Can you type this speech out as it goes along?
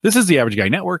This is the Average Guy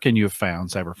Network, and you have found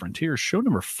Cyber Frontiers, show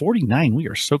number 49. We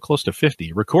are so close to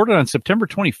 50. Recorded on September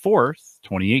 24th,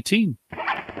 2018.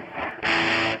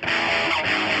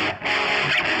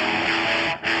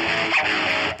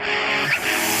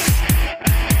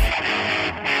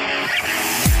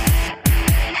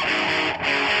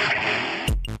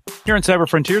 Here on Cyber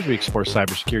Frontiers, we explore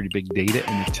cybersecurity, big data,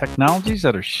 and the technologies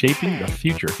that are shaping the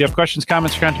future. If you have questions,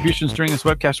 comments, or contributions during this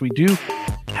webcast, we do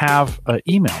have an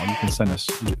email. You can send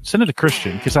it to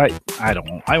Christian, because I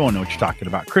won't know what you're talking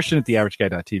about. Christian at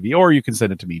theaverageguy.tv, or you can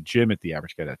send it to me, Jim at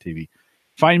theaverageguy.tv.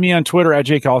 Find me on Twitter at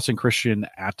Jake Allison, Christian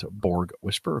at Borg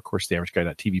Whisper. Of course,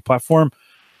 theaverageguy.tv platform,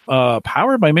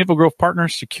 powered by Maple Grove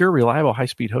Partners, secure, reliable,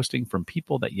 high-speed hosting from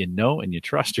people that you know and you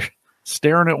trust. You're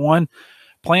staring at one.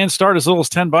 Plans start as little as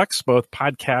 $10, both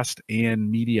podcast and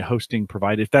media hosting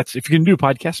provided. If you can do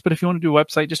podcasts, but if you want to do a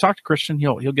website, just talk to Christian.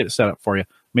 He'll get it set up for you.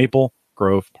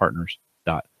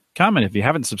 MapleGrovePartners.com. And if you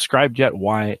haven't subscribed yet,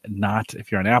 why not?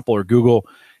 If you're on Apple or Google,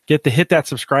 hit that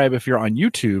subscribe. If you're on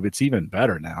YouTube, it's even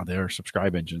better now. Their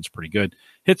subscribe engine's pretty good.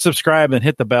 Hit subscribe and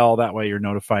hit the bell. That way you're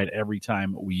notified every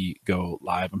time we go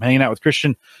live. I'm hanging out with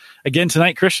Christian again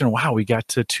tonight. Christian, wow, we got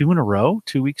to 2 in a row,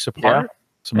 2 weeks apart. Yeah.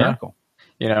 It's a miracle.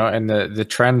 You know, and the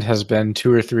trend has been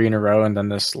 2 or 3 in a row, and then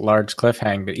this large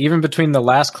cliffhang. But even between the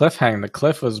last cliffhang, the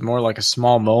cliff was more like a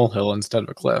small molehill instead of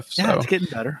a cliff. So, yeah, it's getting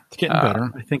better. It's getting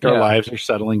better. I think our lives are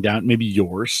settling down. Maybe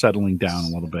yours settling down a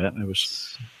little bit. I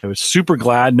was super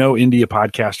glad. No India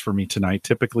podcast for me tonight.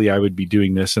 Typically, I would be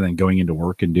doing this and then going into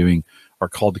work and doing our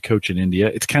Call to Coach in India.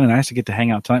 It's kind of nice to get to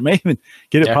hang out tonight. May even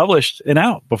get it published and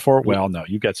out before. Well, no,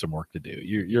 you've got some work to do.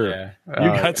 You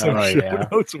got some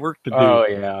notes work to do. Oh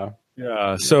yeah.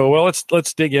 Yeah. So, well,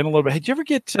 let's dig in a little bit. Hey, did you ever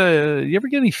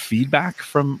get any feedback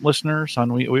from listeners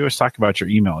on? We always talk about your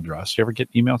email address. Do you ever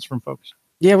get emails from folks?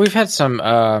 Yeah, we've had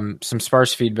some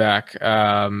sparse feedback.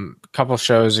 A couple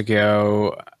shows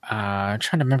ago, I'm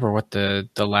trying to remember what the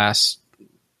last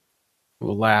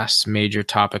major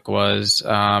topic was.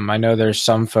 I know there's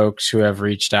some folks who have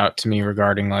reached out to me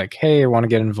regarding like, hey, I want to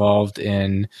get involved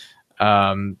in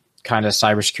kind of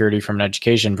cybersecurity from an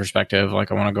education perspective. Like,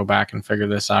 I want to go back and figure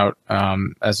this out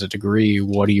as a degree.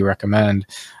 What do you recommend?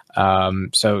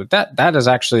 So that is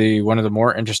actually one of the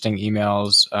more interesting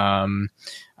emails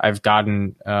I've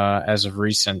gotten as of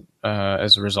recent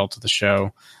as a result of the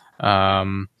show.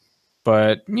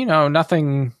 But you know,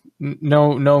 nothing,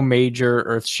 no major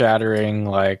earth shattering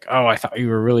like, oh, I thought you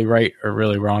were really right or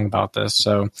really wrong about this.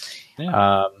 So,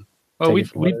 well,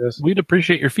 we'd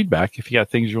appreciate your feedback. If you got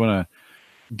things you want to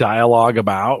dialogue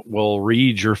about, we'll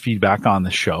read your feedback on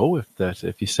the show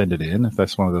if you send it in, if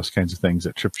that's one of those kinds of things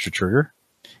that trips your trigger.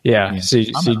 Yeah.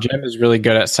 See, Jim is really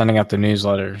good at sending out the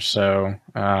newsletter. So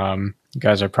you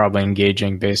guys are probably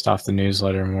engaging based off the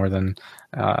newsletter more than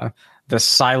the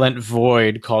silent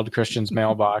void called Christian's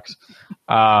mailbox.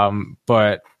 But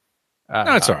no,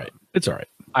 it's all right. It's all right.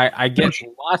 I get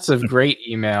lots of great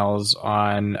emails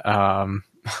on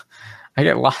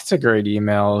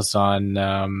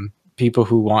people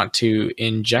who want to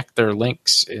inject their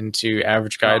links into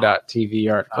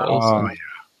AverageGuy.tv articles. Oh,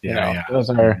 yeah. Those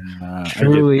are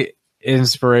truly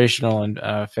inspirational and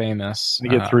famous. We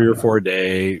get 3 or 4 a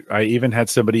day. I even had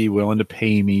somebody willing to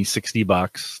pay me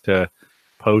 $60 to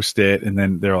post it, and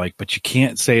then they're like, "But you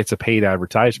can't say it's a paid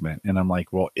advertisement." And I'm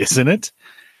like, "Well, isn't it?"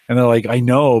 And they're like, "I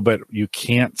know, but you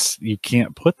can't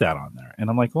put that on there."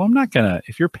 And I'm like, "Well, I'm not gonna.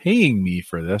 If you're paying me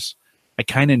for this, I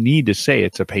kind of need to say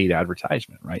it's a paid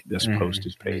advertisement, right? This post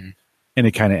is paid." And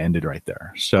it kind of ended right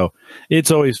there. So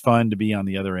it's always fun to be on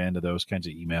the other end of those kinds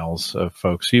of emails of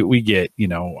folks. We get,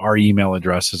 our email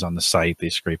addresses on the site. They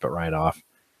scrape it right off.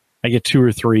 I get 2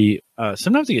 or 3.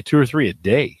 Sometimes I get 2 or 3 a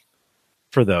day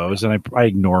for those. And I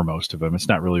ignore most of them. It's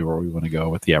not really where we want to go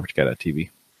with the AverageGuy.tv.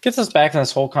 Gets us back in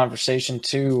this whole conversation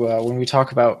too. When we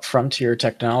talk about frontier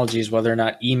technologies, whether or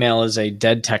not email is a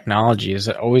dead technology, is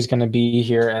it always going to be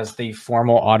here as the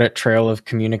formal audit trail of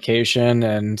communication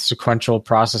and sequential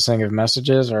processing of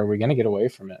messages, or are we going to get away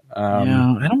from it?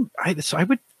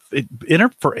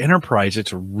 For enterprise,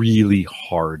 it's really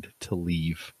hard to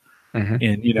leave.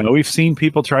 Mm-hmm. And, we've seen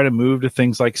people try to move to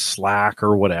things like Slack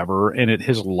or whatever, and it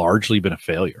has largely been a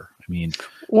failure.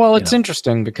 Well, it's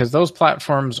interesting because those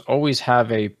platforms always have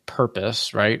a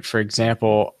purpose, right? For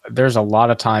example, there's a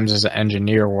lot of times as an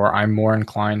engineer where I'm more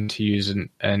inclined to use an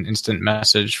instant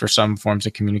message for some forms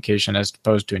of communication as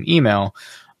opposed to an email.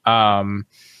 On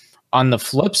the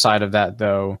flip side of that,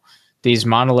 though, these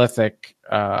monolithic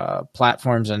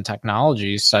platforms and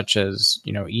technologies such as,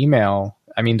 email,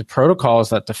 the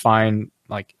protocols that define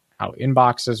like how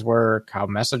inboxes work, how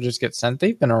messages get sent,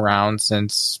 they've been around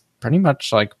since pretty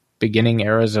much like beginning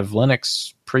eras of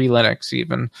Linux pre-Linux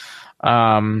even.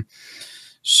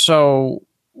 So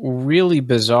really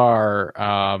bizarre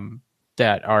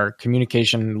that our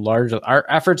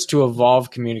efforts to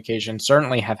evolve communication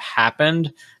certainly have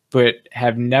happened, but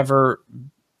have never,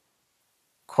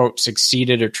 quote,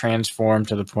 succeeded or transformed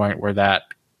to the point where that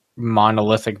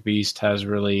monolithic beast has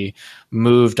really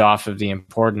moved off of the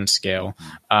importance scale.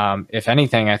 If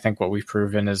anything, I think what we've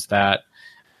proven is that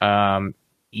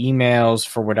emails,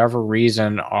 for whatever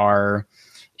reason, are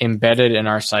embedded in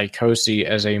our psychose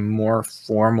as a more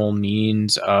formal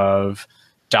means of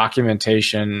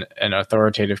documentation and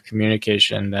authoritative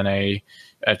communication than a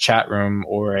chat room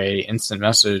or a instant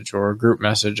message or a group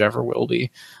message ever will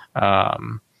be.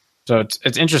 So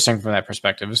it's interesting from that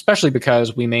perspective, especially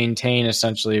because we maintain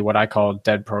essentially what I call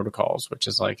dead protocols, which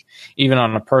is like, even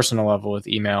on a personal level with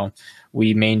email,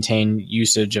 we maintain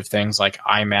usage of things like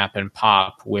IMAP and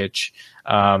POP, which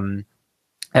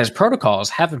as protocols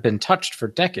haven't been touched for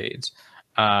decades.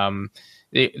 The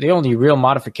only real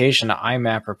modification to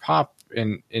IMAP or POP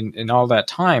in all that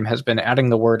time has been adding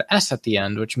the word S at the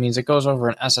end, which means it goes over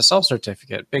an SSL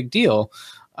certificate. Big deal.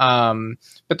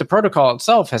 But the protocol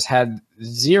itself has had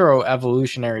zero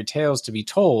evolutionary tales to be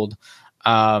told.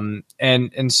 And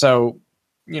so,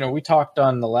 we talked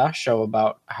on the last show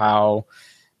about how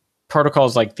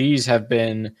protocols like these have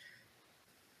been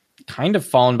kind of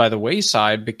fallen by the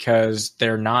wayside because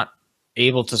they're not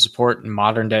able to support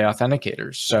modern day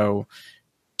authenticators. So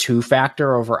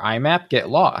two-factor over IMAP get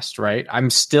lost, right?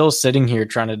 I'm still sitting here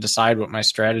trying to decide what my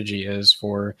strategy is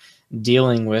for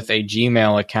dealing with a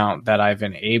Gmail account that I've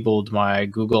enabled my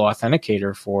Google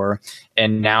Authenticator for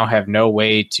and now have no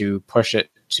way to push it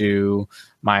to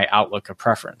my Outlook of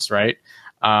preference, right?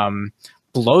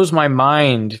 Blows my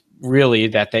mind really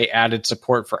that they added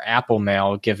support for Apple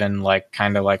Mail, given like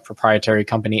kind of like proprietary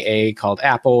company A called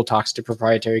Apple talks to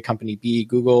proprietary company B,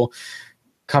 Google.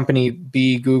 Company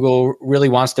B, Google, really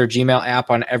wants their Gmail app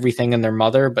on everything in their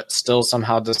mother, but still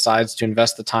somehow decides to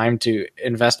invest the time to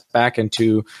invest back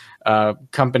into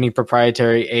company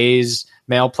proprietary A's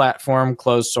mail platform,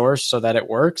 closed source, so that it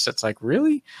works. It's like,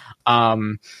 really?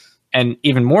 And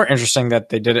even more interesting that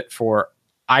they did it for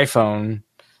iPhone,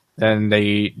 then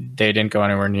they didn't go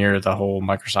anywhere near the whole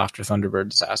Microsoft or Thunderbird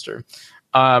disaster.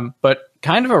 But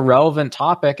kind of a relevant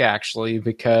topic, actually,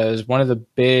 because one of the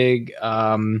big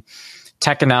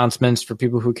tech announcements for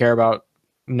people who care about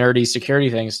nerdy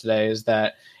security things today is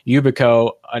that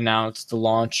Yubico announced the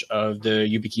launch of the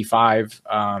YubiKey 5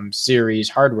 series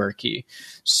hardware key.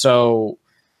 So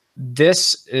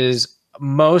this is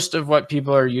most of what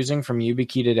people are using from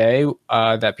YubiKey today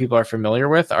that people are familiar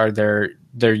with are their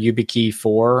YubiKey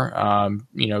 4,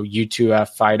 U2F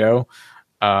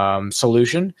FIDO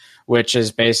solution, which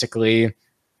is basically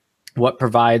what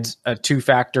provides a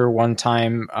two-factor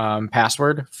one-time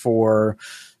password for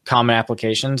common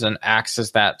applications and acts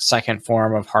as that second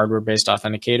form of hardware-based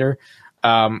authenticator.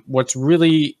 What's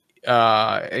really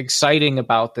exciting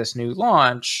about this new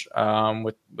launch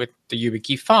with the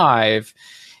YubiKey 5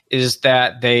 is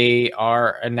that they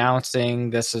are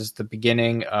announcing this is the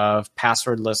beginning of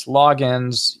passwordless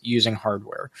logins using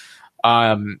hardware.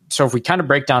 So if we kind of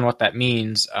break down what that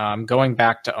means, going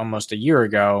back to almost a year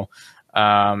ago,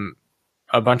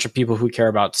 a bunch of people who care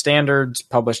about standards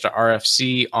published an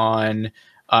RFC on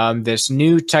this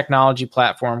new technology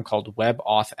platform called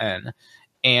WebAuthn.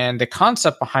 And the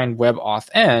concept behind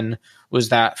WebAuthn was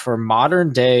that for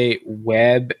modern day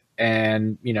web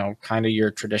and, kind of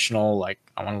your traditional, like,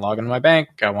 I want to log into my bank,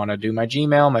 I want to do my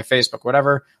Gmail, my Facebook,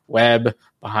 whatever, web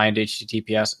behind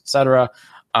HTTPS, etc.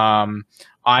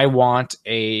 I want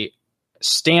a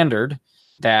standard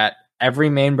that every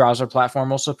main browser platform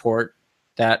will support,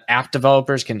 that app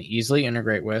developers can easily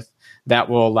integrate with, that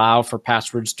will allow for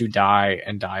passwords to die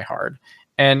and die hard.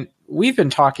 And we've been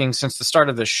talking since the start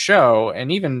of the show,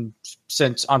 and even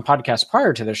since on podcasts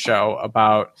prior to the show,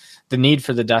 about the need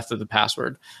for the death of the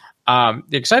password.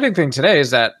 The exciting thing today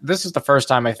is that this is the first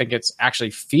time I think it's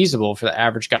actually feasible for the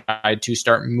average guy to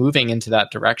start moving into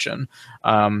that direction.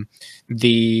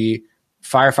 The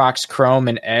Firefox, Chrome,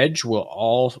 and Edge will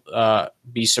all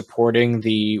be supporting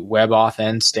the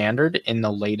WebAuthn standard in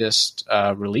the latest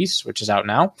release, which is out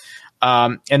now.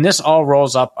 And this all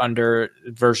rolls up under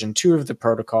version 2 of the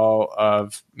protocol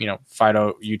of,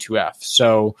 FIDO U2F.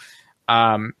 So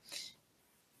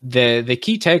the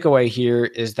key takeaway here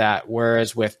is that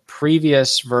whereas with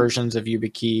previous versions of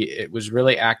YubiKey, it was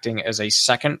really acting as a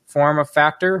second form of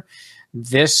factor,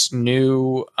 this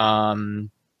new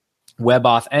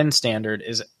WebAuthn standard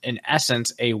is in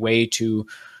essence a way to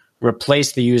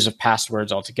replace the use of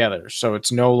passwords altogether. So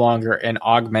it's no longer an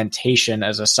augmentation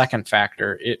as a second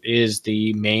factor. It is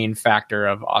the main factor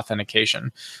of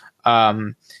authentication.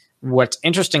 What's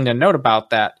interesting to note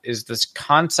about that is this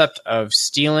concept of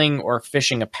stealing or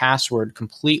phishing a password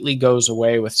completely goes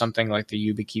away with something like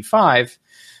the YubiKey 5,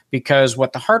 because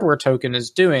what the hardware token is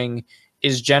doing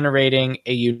is generating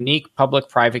a unique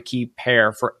public-private key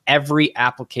pair for every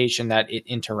application that it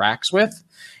interacts with,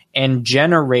 and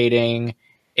generating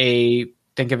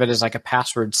think of it as like a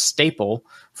password staple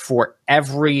for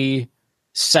every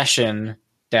session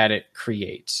that it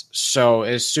creates. So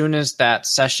as soon as that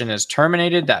session is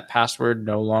terminated, that password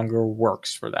no longer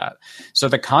works for that. So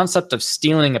the concept of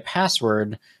stealing a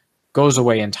password goes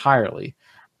away entirely.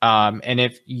 And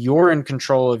if you're in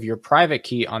control of your private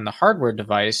key on the hardware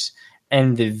device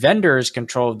and the vendor is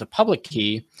control of the public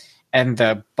key, and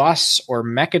the bus or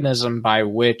mechanism by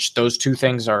which those two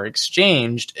things are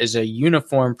exchanged is a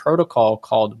uniform protocol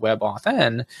called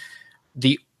WebAuthn,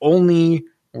 the only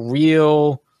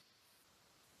real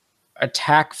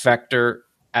attack vector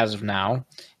as of now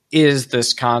is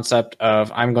this concept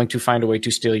of I'm going to find a way to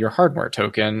steal your hardware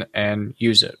token and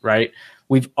use it, right?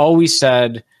 We've always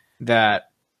said that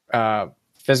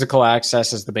physical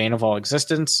access is the bane of all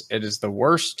existence. It is the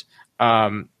worst,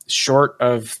 short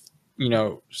of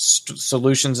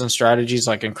solutions and strategies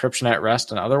like encryption at rest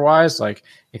and otherwise. Like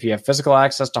if you have physical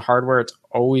access to hardware, it's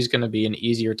always going to be an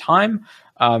easier time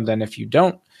than if you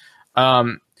don't.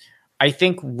 I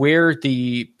think where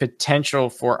the potential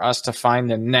for us to find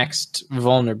the next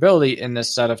vulnerability in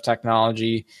this set of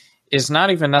technology is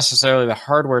not even necessarily the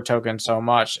hardware token so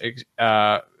much,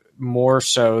 more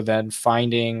so than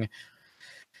finding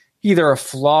either a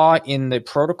flaw in the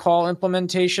protocol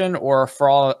implementation or a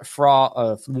flaw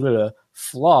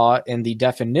in the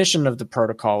definition of the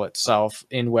protocol itself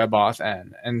in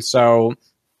WebAuthn. And so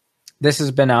this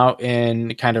has been out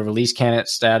in kind of release candidate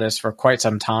status for quite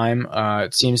some time.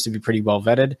 It seems to be pretty well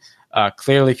vetted.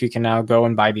 Clearly, if you can now go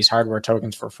and buy these hardware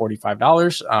tokens for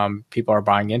 $45, people are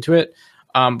buying into it.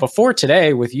 Before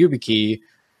today, with YubiKey,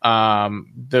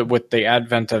 with the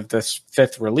advent of this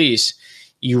fifth release,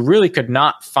 you really could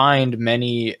not find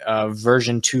many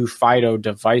version 2 FIDO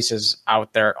devices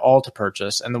out there at all to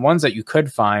purchase. And the ones that you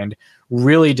could find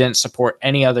really didn't support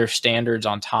any other standards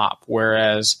on top.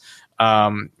 Whereas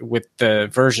with the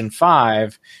version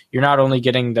 5, you're not only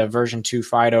getting the version 2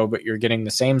 FIDO, but you're getting the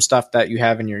same stuff that you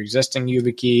have in your existing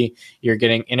YubiKey. You're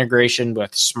getting integration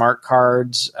with smart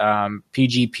cards,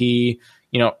 PGP,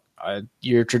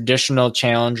 your traditional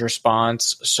challenge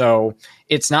response. So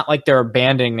it's not like they're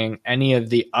abandoning any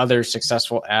of the other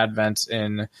successful advents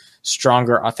in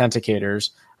stronger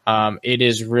authenticators. It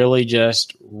is really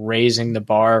just raising the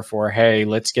bar for, hey,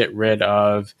 let's get rid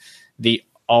of the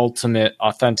ultimate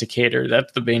authenticator.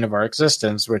 That's the bane of our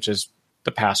existence, which is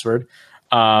the password.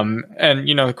 And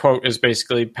the quote is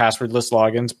basically passwordless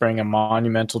logins bring a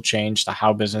monumental change to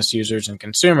how business users and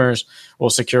consumers will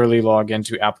securely log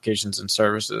into applications and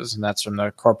services. And that's from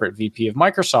the corporate VP of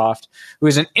Microsoft, who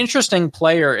is an interesting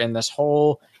player in this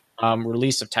whole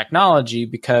release of technology,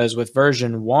 because with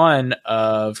version 1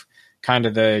 of kind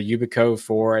of the Yubico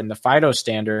 4 and the FIDO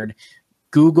standard,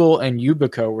 Google and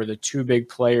Yubico were the two big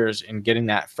players in getting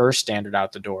that first standard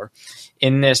out the door.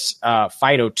 In this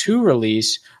FIDO 2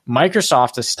 release,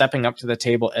 Microsoft is stepping up to the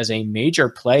table as a major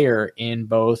player in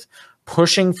both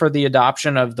pushing for the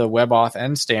adoption of the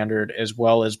WebAuthn standard as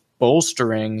well as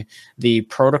bolstering the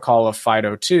protocol of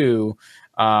FIDO 2,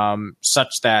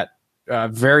 such that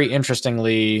very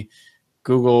interestingly,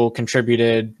 Google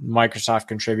contributed, Microsoft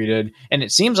contributed, and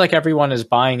it seems like everyone is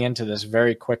buying into this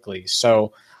very quickly.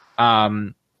 So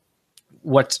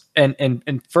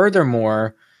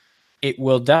furthermore, it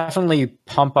will definitely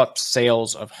pump up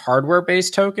sales of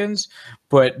hardware-based tokens,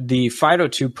 but the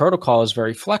FIDO2 protocol is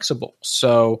very flexible.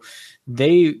 So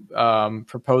they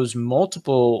propose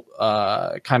multiple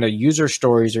kind of user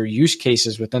stories or use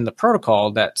cases within the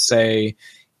protocol that say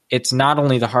it's not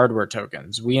only the hardware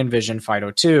tokens. We envision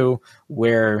FIDO2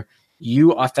 where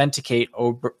you authenticate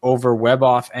over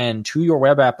WebAuthn to your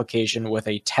web application with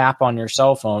a tap on your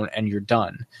cell phone and you're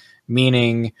done.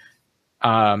 Meaning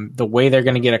the way they're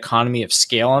going to get economy of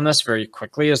scale on this very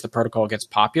quickly as the protocol gets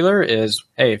popular is,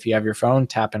 hey, if you have your phone,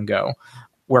 tap and go.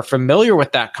 We're familiar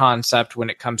with that concept when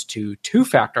it comes to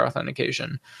two-factor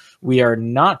authentication. We are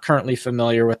not currently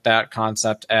familiar with that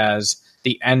concept as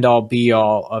the end-all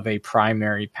be-all of a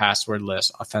primary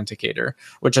passwordless authenticator,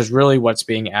 which is really what's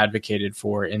being advocated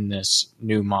for in this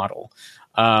new model.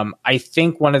 I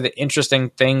think one of the interesting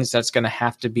things that's going to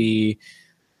have to be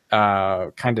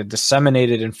kind of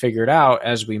disseminated and figured out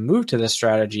as we move to this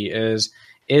strategy is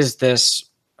this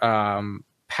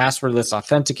passwordless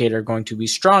authenticator going to be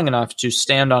strong enough to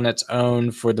stand on its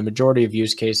own for the majority of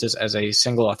use cases as a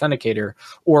single authenticator?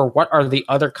 Or what are the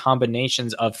other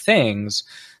combinations of things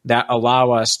that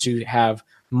allow us to have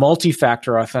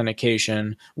multi-factor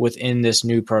authentication within this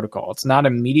new protocol? It's not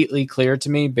immediately clear to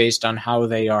me based on how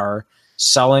they are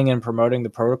selling and promoting the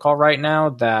protocol right now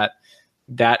that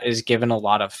is given a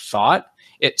lot of thought.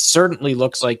 It certainly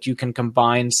looks like you can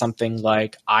combine something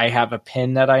like I have a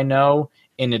PIN that I know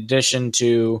in addition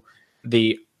to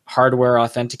the hardware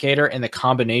authenticator, and the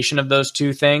combination of those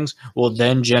two things will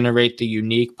then generate the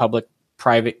unique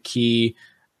public-private key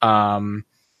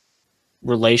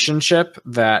relationship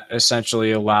that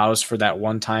essentially allows for that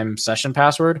one-time session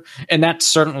password. And that's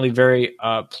certainly very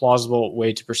plausible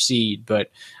way to proceed, but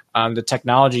the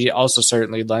technology also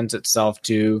certainly lends itself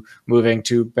to moving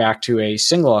back to a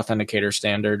single authenticator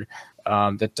standard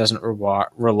that doesn't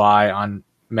rely on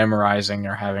memorizing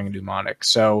or having a mnemonic.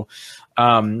 So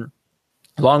along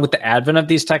with the advent of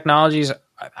these technologies,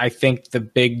 I think the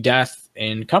big death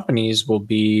in companies will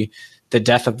be the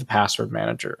death of the password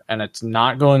manager. And it's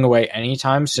not going away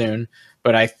anytime soon.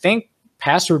 But I think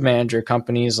password manager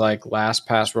companies like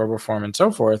LastPass, RoboForm, and so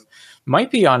forth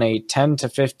might be on a 10 to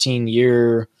 15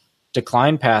 year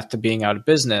decline path to being out of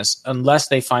business unless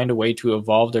they find a way to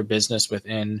evolve their business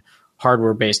within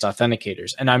hardware-based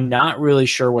authenticators. And I'm not really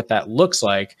sure what that looks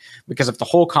like, because if the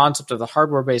whole concept of the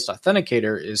hardware-based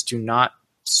authenticator is to not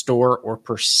store or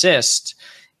persist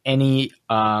any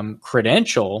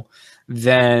credential,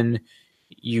 then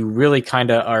you really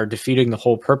kind of are defeating the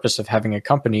whole purpose of having a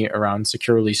company around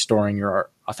securely storing your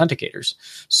authenticators.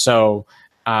 So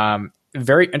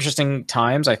very interesting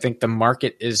times. I think the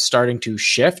market is starting to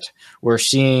shift. We're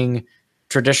seeing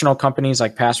traditional companies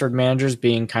like password managers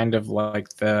being kind of like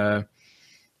the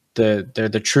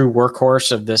true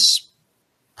workhorse of this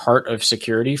part of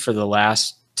security for the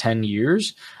last 10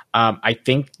 years. I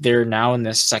think they're now in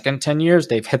this second 10 years,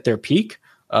 they've hit their peak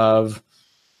of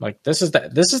like, this is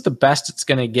the best it's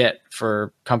going to get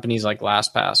for companies like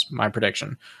LastPass, my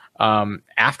prediction.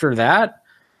 After that,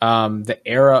 the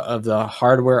era of the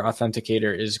hardware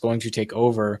authenticator is going to take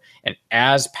over. And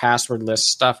as passwordless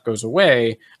stuff goes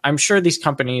away, I'm sure these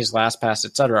companies, LastPass,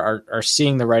 et cetera, are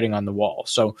seeing the writing on the wall.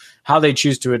 So how they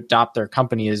choose to adopt their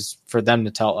company is for them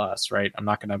to tell us, right? I'm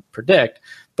not going to predict,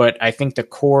 but I think the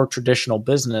core traditional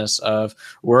business of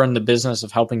we're in the business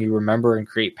of helping you remember and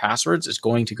create passwords is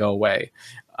going to go away.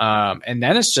 And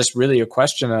then it's just really a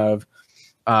question of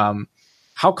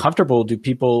how comfortable do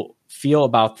people feel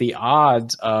about the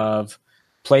odds of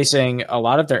placing a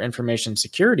lot of their information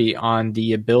security on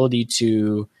the ability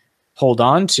to hold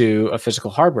on to a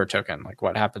physical hardware token. Like,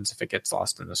 what happens if it gets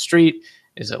lost in the street?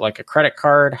 Is it like a credit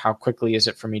card? How quickly is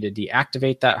it for me to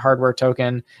deactivate that hardware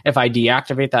token? If I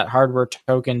deactivate that hardware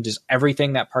token, does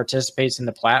everything that participates in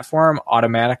the platform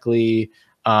automatically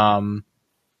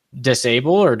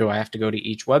disable, or do I have to go to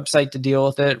each website to deal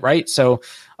with it? Right. So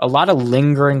a lot of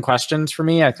lingering questions for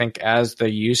me, I think, as the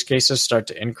use cases start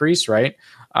to increase, right?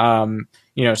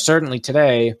 Certainly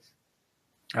today,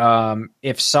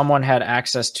 if someone had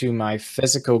access to my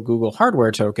physical Google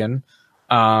hardware token,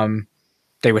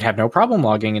 they would have no problem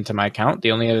logging into my account.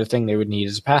 The only other thing they would need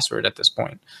is a password at this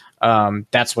point.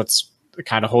 That's what's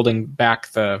kind of holding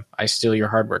back the I steal your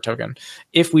hardware token.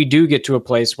 If we do get to a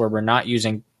place where we're not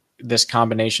using this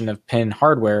combination of PIN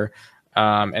hardware,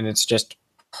 and it's just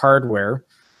hardware,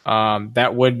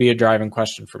 that would be a driving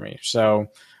question for me. So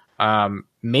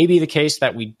maybe the case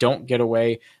that we don't get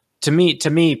away. To me,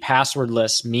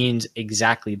 passwordless means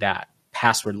exactly that,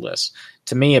 passwordless.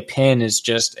 To me, a PIN is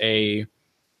just a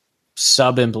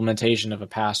sub-implementation of a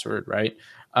password, right?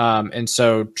 And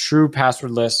so true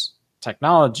passwordless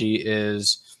technology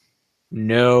is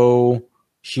no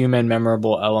human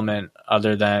memorable element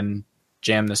other than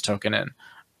jam this token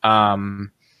in.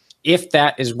 If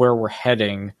that is where we're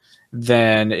heading,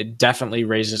 then it definitely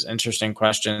raises interesting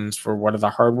questions for what are the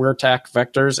hardware attack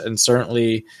vectors, and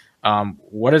certainly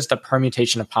what is the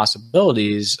permutation of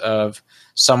possibilities of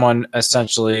someone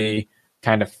essentially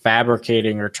kind of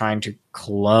fabricating or trying to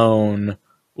clone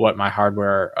what my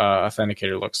hardware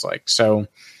authenticator looks like. So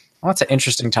lots of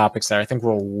interesting topics there. I think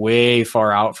we're way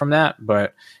far out from that,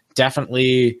 but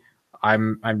definitely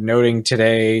I'm noting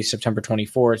today, September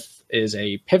 24th, is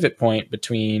a pivot point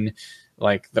between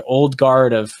like the old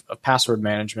guard of password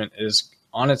management is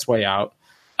on its way out,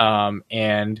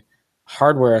 and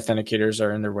hardware authenticators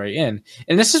are in their way in.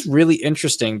 And this is really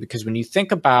interesting because when you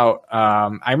think about,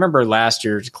 I remember last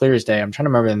year, it's clear as day, I'm trying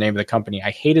to remember the name of the company. I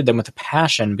hated them with a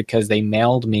passion because they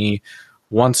mailed me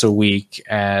once a week,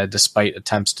 despite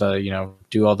attempts to,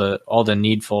 do all the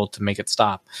needful to make it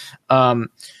stop.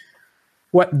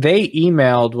 What they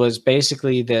emailed was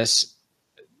basically this,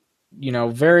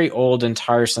 very old and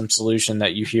tiresome solution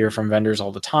that you hear from vendors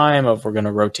all the time of, we're going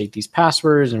to rotate these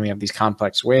passwords and we have these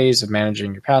complex ways of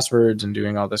managing your passwords and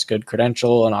doing all this good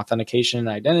credential and authentication and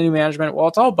identity management. Well,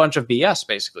 it's all a bunch of BS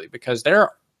basically, because they're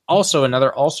also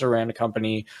another also-ran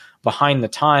company behind the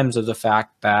times of the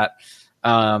fact that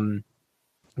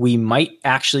we might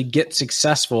actually get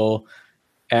successful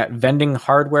at vending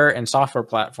hardware and software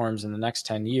platforms in the next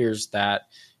 10 years that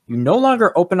you no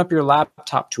longer open up your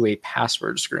laptop to a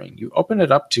password screen. You open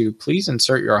it up to, please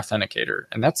insert your authenticator.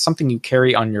 And that's something you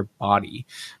carry on your body.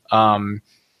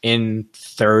 In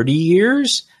 30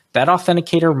 years, that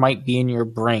authenticator might be in your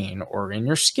brain or in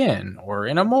your skin or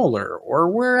in a molar or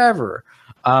wherever.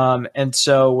 And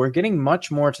so we're getting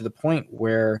much more to the point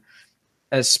where,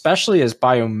 especially as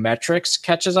biometrics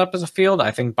catches up as a field,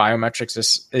 I think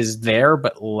biometrics is there,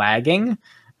 but lagging.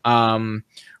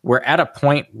 We're at a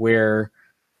point where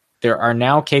there are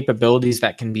now capabilities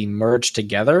that can be merged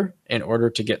together in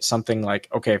order to get something like,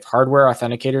 okay, if hardware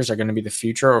authenticators are going to be the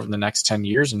future over the next 10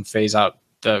 years and phase out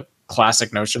the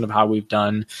classic notion of how we've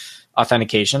done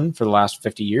authentication for the last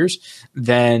 50 years,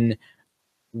 then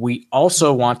we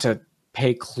also want to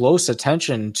pay close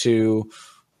attention to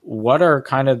what are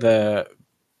kind of the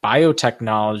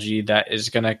biotechnology that is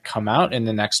going to come out in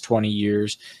the next 20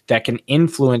 years that can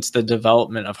influence the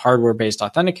development of hardware-based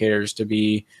authenticators to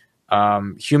be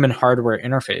human hardware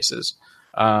interfaces.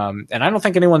 And I don't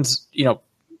think anyone's,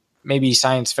 maybe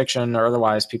science fiction or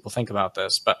otherwise people think about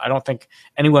this, but I don't think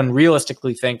anyone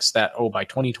realistically thinks that, by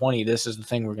 2020, this is the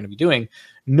thing we're going to be doing.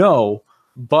 No,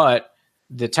 but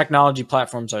the technology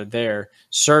platforms are there.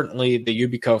 Certainly the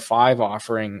Yubico 5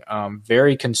 offering,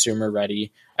 very consumer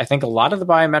ready. I think a lot of the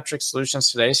biometric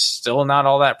solutions today still not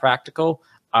all that practical.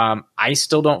 I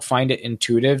still don't find it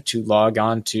intuitive to log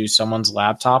on to someone's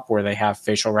laptop where they have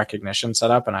facial recognition set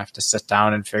up and I have to sit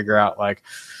down and figure out, like,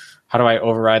 how do I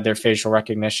override their facial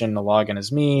recognition to log in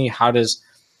as me? How does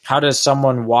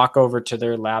someone walk over to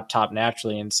their laptop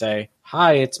naturally and say,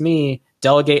 hi, it's me,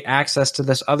 delegate access to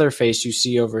this other face you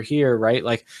see over here, right?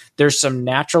 Like, there's some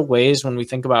natural ways when we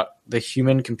think about the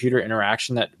human computer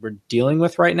interaction that we're dealing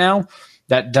with right now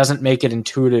that doesn't make it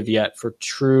intuitive yet for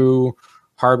true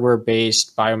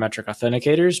hardware-based biometric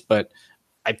authenticators, but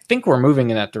I think we're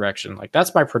moving in that direction. Like,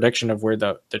 that's my prediction of where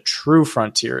the true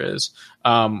frontier is.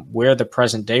 Where the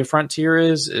present day frontier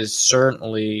is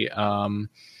certainly,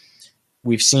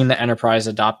 we've seen the enterprise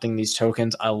adopting these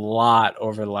tokens a lot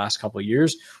over the last couple of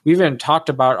years. We've even talked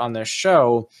about on this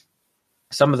show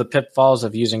some of the pitfalls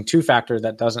of using two-factor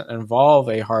that doesn't involve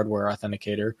a hardware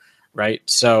authenticator, right?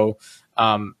 So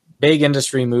big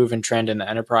industry move and trend in the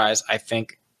enterprise. I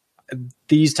think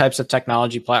these types of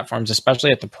technology platforms,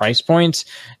 especially at the price points,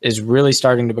 is really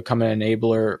starting to become an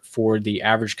enabler for the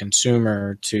average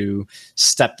consumer to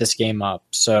step this game up.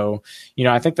 So,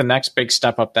 I think the next big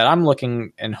step up that I'm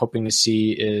looking and hoping to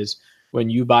see is when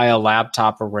you buy a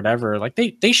laptop or whatever, like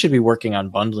they should be working on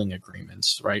bundling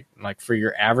agreements, right? Like, for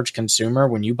your average consumer,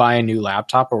 when you buy a new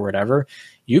laptop or whatever,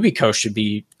 Yubico should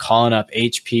be calling up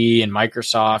HP and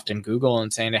Microsoft and Google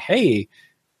and saying, hey,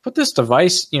 put this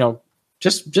device,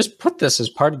 just put this as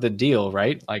part of the deal,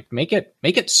 right? Like, make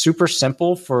it super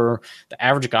simple for the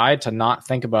average guy to not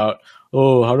think about,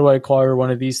 how do I acquire one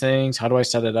of these things? How do I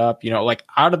set it up? Like,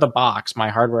 out of the box, my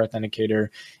hardware authenticator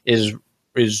is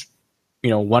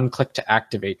one click to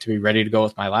activate to be ready to go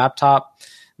with my laptop.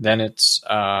 Then it's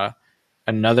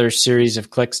another series of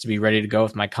clicks to be ready to go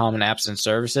with my common apps and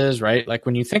services, right? Like,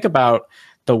 when you think about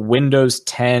the Windows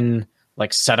 10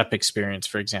 like setup experience,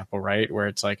 for example, right? Where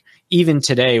it's like, even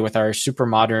today with our super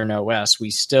modern OS,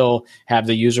 we still have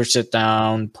the user sit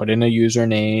down, put in a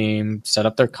username, set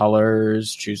up their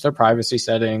colors, choose their privacy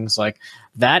settings. Like,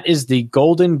 that is the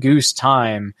golden goose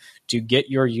time to get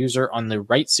your user on the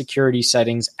right security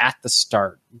settings at the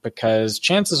start, because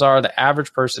chances are the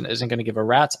average person isn't going to give a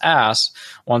rat's ass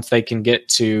once they can get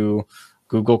to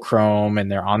Google Chrome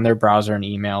and they're on their browser and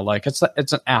email. Like, it's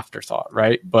an afterthought,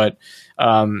 right? But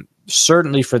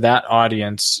certainly for that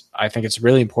audience, I think it's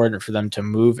really important for them to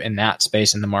move in that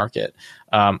space in the market.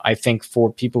 I think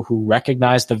for people who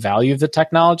recognize the value of the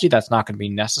technology, that's not going to be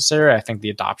necessary. I think the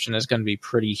adoption is going to be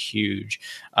pretty huge.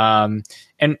 And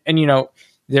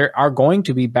there are going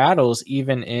to be battles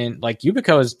even in, like,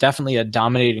 Yubico is definitely a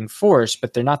dominating force,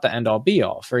 but they're not the end all be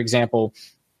all. For example,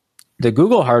 the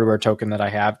Google hardware token that I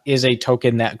have is a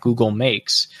token that Google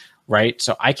makes, right?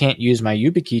 So I can't use my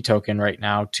YubiKey token right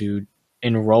now to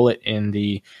enroll it in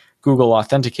the Google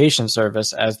authentication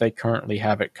service as they currently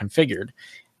have it configured.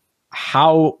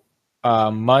 How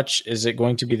much is it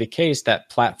going to be the case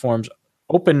that platforms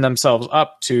open themselves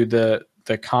up to the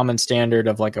the common standard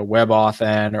of like a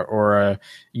WebAuthn or a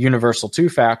universal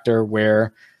two-factor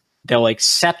where they'll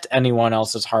accept anyone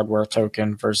else's hardware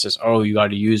token versus, oh, you got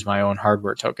to use my own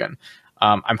hardware token.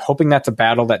 I'm hoping that's a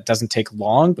battle that doesn't take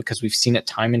long because we've seen it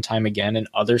time and time again in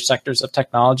other sectors of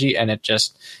technology, and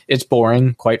it's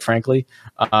boring, quite frankly.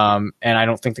 And I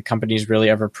don't think the companies really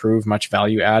ever prove much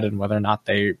value add and whether or not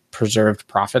they preserved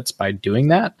profits by doing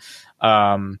that.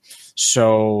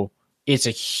 So it's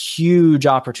a huge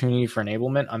opportunity for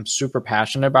enablement. I'm super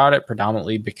passionate about it,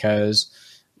 predominantly because,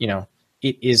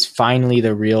 it is finally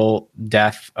the real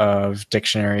death of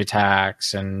dictionary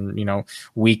attacks and,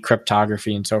 weak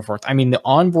cryptography and so forth. I mean, the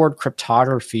onboard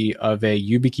cryptography of a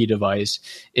YubiKey device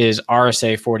is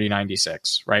RSA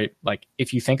 4096, right? Like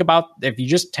if you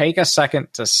just take a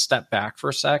second to step back for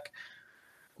a sec,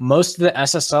 most of the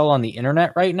SSL on the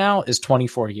internet right now is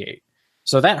 2048.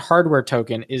 So that hardware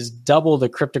token is double the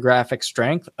cryptographic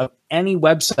strength of any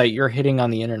website you're hitting on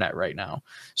the internet right now.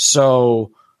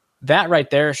 So that right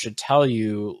there should tell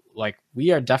you, like, we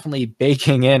are definitely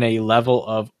baking in a level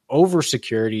of over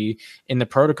security in the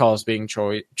protocols being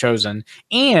chosen.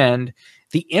 And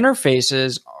the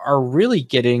interfaces are really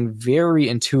getting very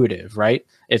intuitive, right?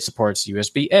 It supports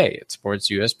USB-A, it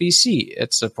supports USB-C,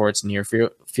 it supports near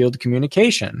field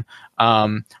communication.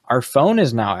 Our phone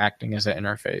is now acting as an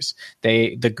interface.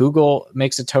 The Google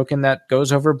makes a token that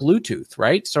goes over Bluetooth,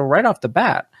 right? So right off the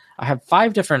bat, I have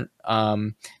 5 different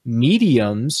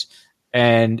mediums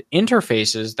and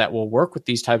interfaces that will work with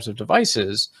these types of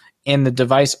devices, and the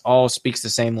device all speaks the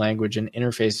same language and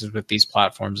interfaces with these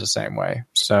platforms the same way.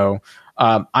 So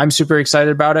I'm super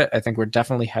excited about it. I think we're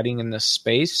definitely heading in this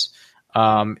space.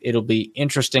 It'll be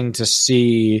interesting to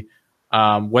see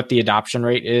what the adoption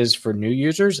rate is for new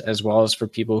users, as well as for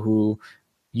people who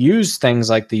use things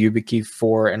like the YubiKey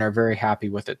 4 and are very happy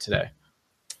with it today.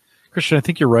 Christian, I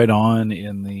think you're right on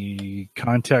in the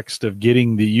context of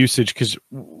getting the usage, because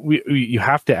you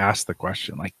have to ask the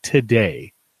question, like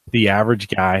today, the average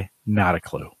guy, not a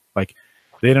clue. Like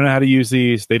they don't know how to use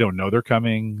these. They don't know they're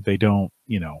coming. They don't,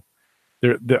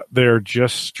 they're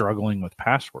just struggling with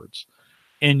passwords.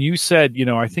 And you said,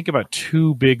 I think about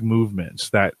 2 big movements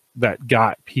that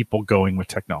got people going with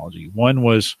technology. One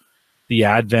was the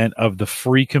advent of the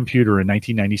free computer in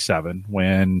 1997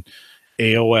 when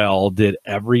AOL did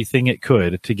everything it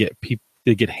could to get people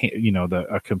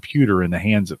a computer in the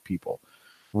hands of people.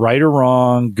 Right or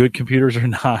wrong, good computers or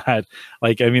not.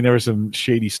 There was some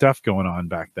shady stuff going on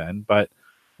back then, but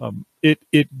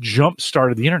it jump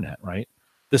started the internet, right?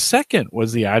 The second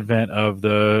was the advent of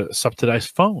the subsidized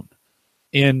phone.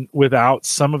 And without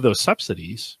some of those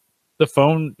subsidies, the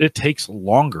phone, it takes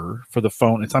longer for the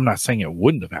phone. I'm not saying it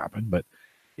wouldn't have happened, but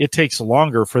it takes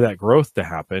longer for that growth to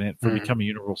happen and for become a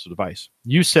universal device.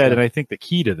 You said, and I think the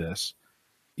key to this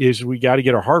is we got to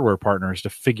get our hardware partners to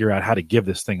figure out how to give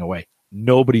this thing away.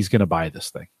 Nobody's going to buy this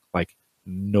thing. Like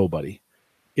nobody.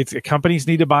 Companies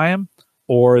need to buy them,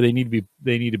 or they need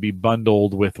to be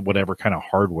bundled with whatever kind of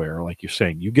hardware. Like you're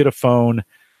saying, you get a phone,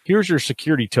 here's your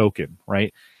security token,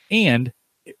 right? And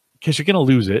because you're going to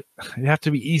lose it, you have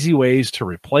to be easy ways to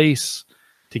replace,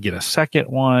 to get a second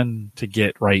one, to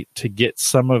get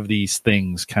some of these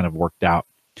things kind of worked out.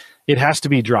 It has to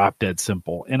be drop dead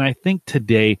simple. And I think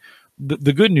today,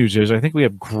 the good news is I think we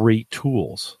have great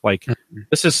tools. Like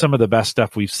this is some of the best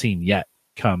stuff we've seen yet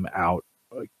come out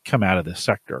of this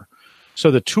sector.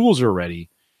 So the tools are ready.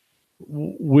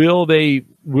 Will they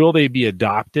be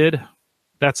adopted?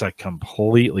 That's a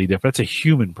completely different, that's a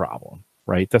human problem,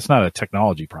 right? That's not a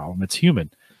technology problem. It's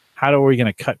human. How are we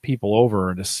going to cut people over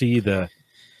and to see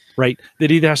right?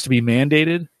 That either has to be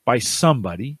mandated by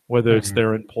somebody, whether it's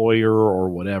their employer or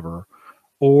whatever,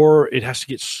 or it has to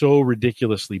get so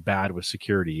ridiculously bad with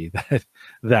security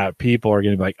that people are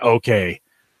going to be like, okay,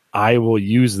 I will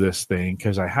use this thing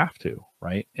because I have to,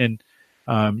 right? And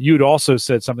you'd also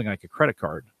said something like a credit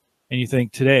card. And you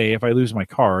think today, if I lose my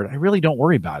card, I really don't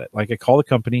worry about it. Like I call the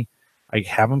company, I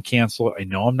have them cancel it. I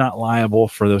know I'm not liable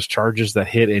for those charges that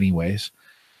hit anyways.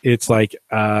 It's like,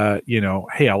 hey,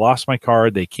 I lost my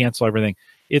card. They cancel everything.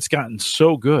 It's gotten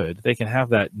so good. They can have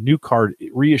that new card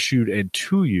reissued and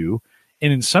to you.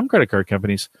 And in some credit card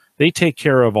companies, they take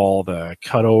care of all the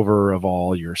cutover of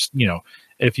all your,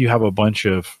 if you have a bunch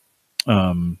of,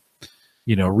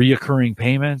 reoccurring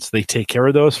payments, they take care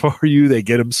of those for you. They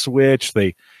get them switched.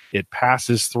 It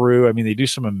passes through. I mean, they do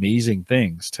some amazing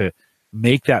things to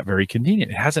make that very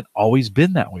convenient. It hasn't always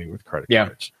been that way with credit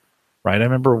cards, right? I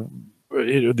remember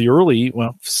the early,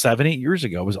 7-8 years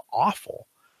ago was awful.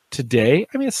 Today,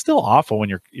 I mean, it's still awful when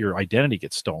your identity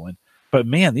gets stolen. But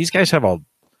man, these guys have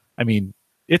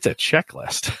it's a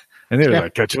checklist. And they're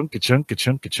like ka-chunk, ka-chunk,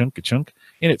 ka-chunk, ka-chunk, ka-chunk.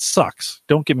 And it sucks.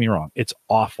 Don't get me wrong. It's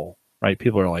awful, right?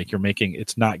 People are like,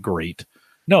 it's not great.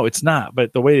 No, it's not.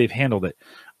 But the way they've handled it,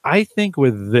 I think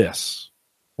with this,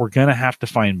 we're going to have to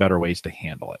find better ways to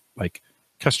handle it. Like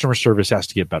customer service has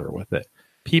to get better with it.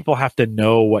 People have to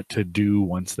know what to do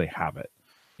once they have it.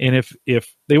 And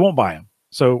if they won't buy them,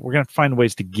 so we're going to find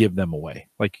ways to give them away.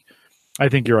 Like, I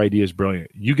think your idea is brilliant.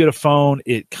 You get a phone,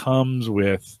 it comes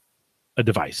with a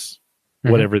device,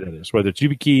 whatever that is, whether it's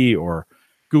YubiKey or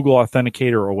Google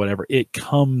Authenticator or whatever. It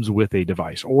comes with a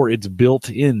device, or it's built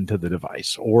into the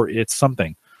device, or it's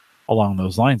something along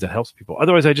those lines that helps people.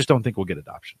 Otherwise, I just don't think we'll get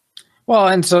adoption. Well,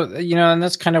 and so, and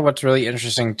that's kind of what's really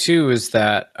interesting too, is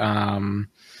that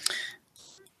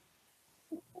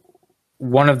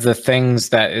one of the things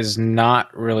that is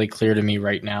not really clear to me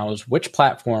right now is which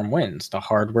platform wins, the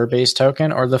hardware-based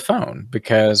token or the phone,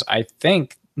 because I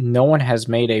think no one has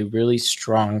made a really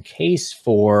strong case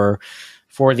for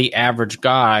the average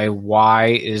guy. Why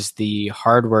is the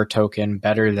hardware token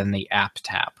better than the app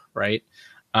tap, right?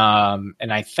 And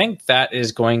I think that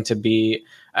is going to be,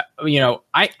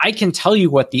 I can tell you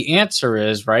what the answer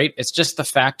is, right? It's just the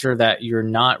factor that you're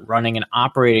not running an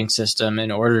operating system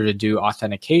in order to do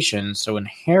authentication. So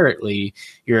inherently,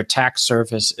 your attack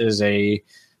surface is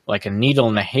like a needle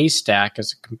in a haystack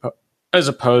as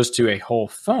opposed to a whole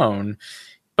phone.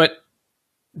 But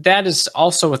that is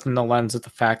also within the lens of the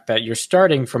fact that you're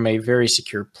starting from a very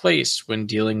secure place when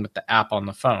dealing with the app on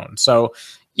the phone. So,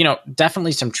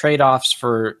 definitely some trade-offs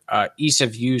for ease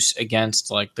of use against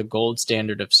like the gold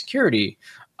standard of security.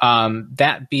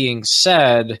 That being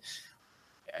said,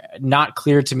 not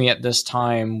clear to me at this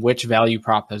time which value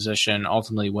proposition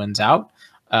ultimately wins out.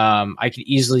 I could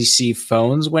easily see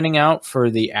phones winning out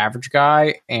for the average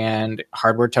guy and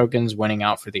hardware tokens winning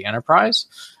out for the enterprise.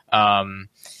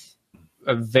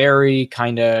 A very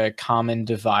kind of common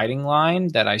dividing line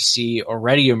that I see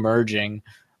already emerging.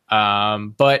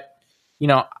 But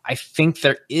I think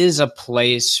there is a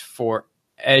place for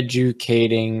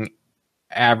educating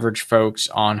average folks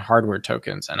on hardware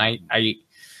tokens. And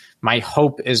my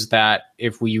hope is that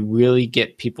if we really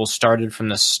get people started from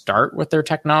the start with their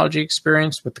technology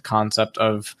experience, with the concept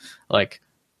of like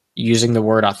using the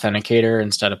word authenticator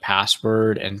instead of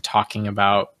password and talking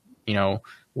about,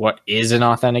 what is an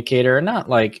authenticator, and not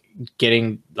like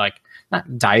getting like,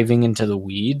 not diving into the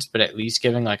weeds, but at least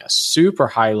giving like a super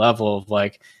high level of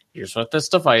like, here's what this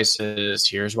device is.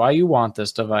 Here's why you want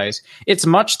this device. It's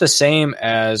much the same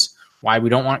as why we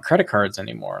don't want credit cards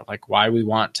anymore. Like why we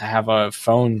want to have a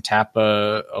phone tap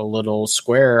a little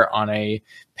square on a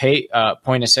pay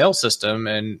point of sale system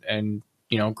and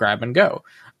grab and go.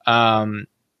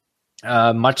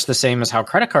 Much the same as how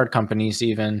credit card companies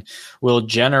even will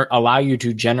allow you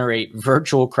to generate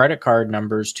virtual credit card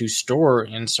numbers to store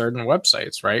in certain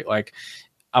websites, right? Like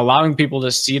allowing people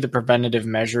to see the preventative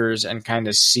measures and kind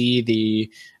of see the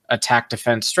attack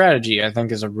defense strategy, I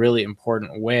think is a really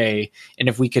important way. And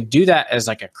if we could do that as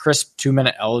like a crisp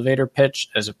 2-minute elevator pitch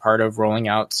as a part of rolling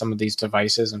out some of these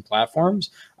devices and platforms,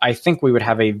 I think we would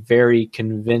have a very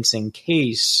convincing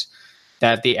case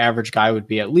that the average guy would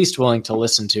be at least willing to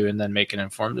listen to and then make an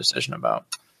informed decision about.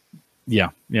 Yeah,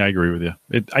 I agree with you.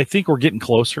 I think we're getting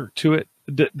closer to it.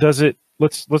 Does it?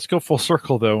 Let's go full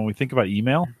circle though. When we think about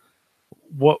email,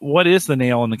 what is the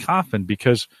nail in the coffin?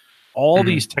 Because all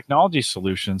these technology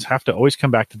solutions have to always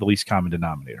come back to the least common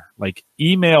denominator. Like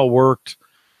email worked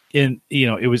in,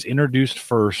 it was introduced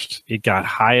first. It got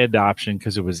high adoption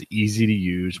because it was easy to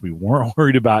use. We weren't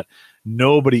worried about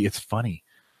nobody. It's funny.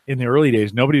 In the early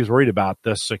days, nobody was worried about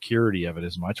the security of it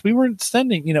as much. We weren't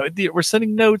sending, we're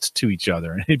sending notes to each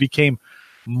other, and it became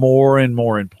more and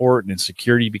more important, and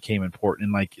security became important.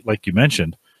 And like you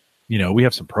mentioned, we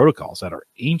have some protocols that are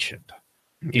ancient,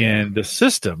 and the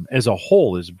system as a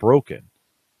whole is broken.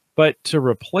 But to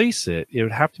replace it, it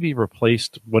would have to be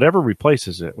replaced. Whatever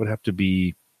replaces it would have to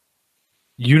be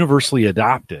universally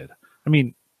adopted. I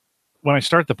mean, when I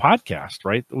start the podcast,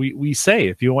 right, we say,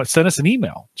 if you want, send us an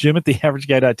email,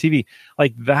 jim@theaverageguy.tv.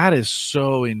 Like that is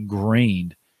so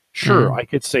ingrained. Sure, I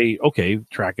could say, okay,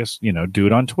 track us, do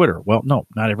it on Twitter. Well, no,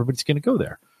 not everybody's going to go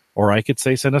there. Or I could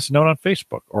say, send us a note on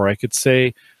Facebook. Or I could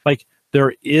say, like,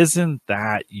 there isn't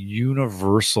that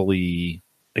universally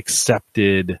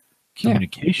accepted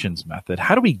communications method.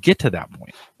 How do we get to that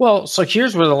point? Well, so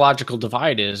here's where the logical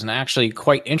divide is. And actually,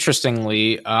 quite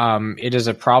interestingly, it is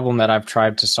a problem that I've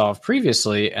tried to solve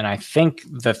previously. And I think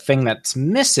the thing that's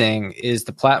missing is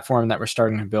the platform that we're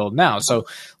starting to build now. So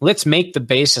let's make the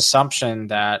base assumption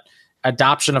that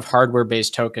adoption of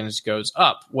hardware-based tokens goes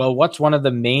up. Well, what's one of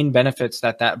the main benefits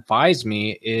that buys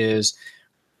me is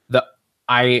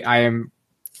I am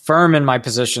firm in my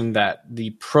position that the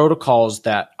protocols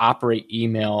that operate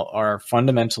email are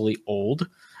fundamentally old,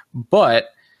 but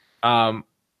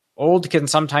old can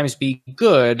sometimes be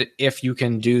good if you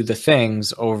can do the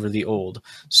things over the old.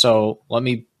 So let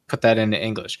me put that into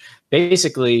English.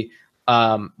 Basically,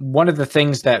 one of the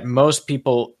things that most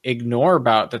people ignore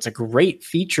about that's a great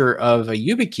feature of a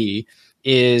YubiKey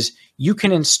is you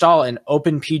can install an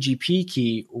OpenPGP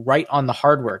key right on the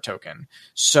hardware token.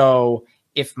 So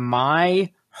if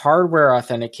my hardware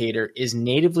authenticator is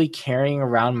natively carrying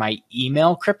around my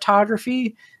email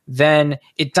cryptography, then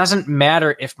it doesn't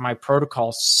matter if my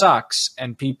protocol sucks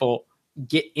and people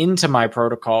get into my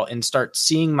protocol and start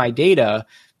seeing my data,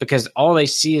 because all they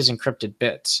see is encrypted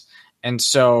bits. And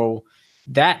so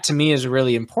that to me is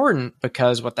really important,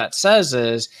 because what that says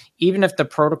is even if the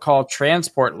protocol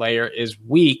transport layer is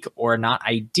weak or not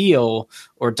ideal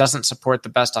or doesn't support the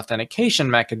best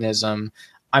authentication mechanism,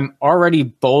 I'm already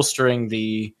bolstering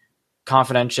the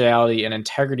confidentiality and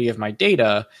integrity of my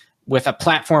data with a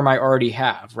platform I already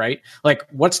have, right? Like,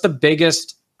 what's the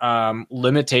biggest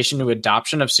limitation to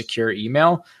adoption of secure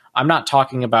email? I'm not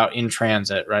talking about in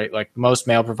transit, right? Like most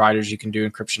mail providers, you can do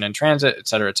encryption in transit, et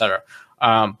cetera, et cetera.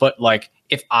 But like,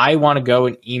 if I want to go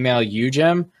and email you,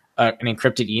 Jim, an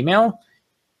encrypted email,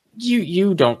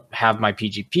 you don't have my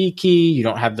PGP key. You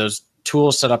don't have those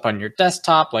tools set up on your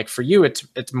desktop. Like for you,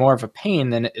 it's more of a pain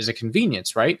than it is a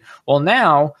convenience, right? Well,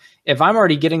 now if I'm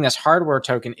already getting this hardware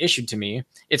token issued to me,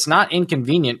 it's not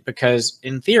inconvenient, because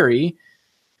in theory,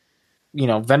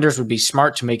 vendors would be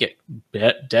smart to make it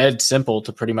dead simple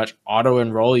to pretty much auto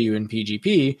enroll you in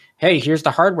PGP. Hey, here's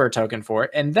the hardware token for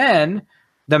it. And then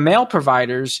the mail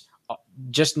providers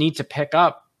just need to pick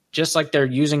up, just like they're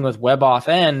using with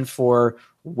WebAuthn for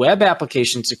web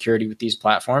application security with these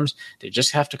platforms, they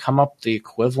just have to come up with the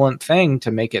equivalent thing to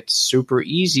make it super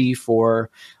easy for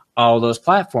all those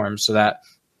platforms, so that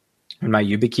when my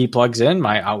YubiKey plugs in,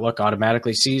 my Outlook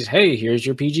automatically sees, hey, here's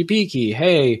your PGP key.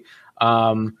 Hey,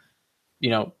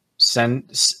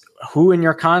 send who in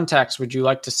your contacts would you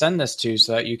like to send this to,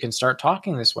 so that you can start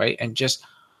talking this way, and just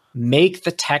make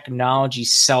the technology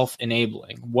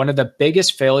self-enabling. One of the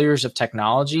biggest failures of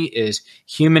technology is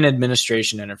human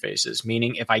administration interfaces,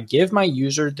 meaning if I give my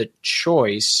user the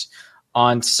choice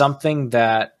on something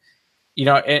that, and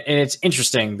it's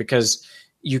interesting because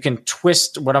you can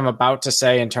twist what I'm about to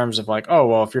say in terms of like, oh,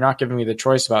 well, if you're not giving me the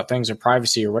choice about things or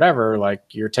privacy or whatever, like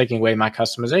you're taking away my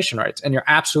customization rights. And you're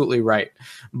absolutely right.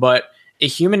 But a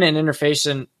human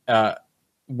interface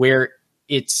where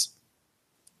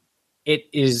it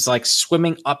is like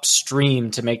swimming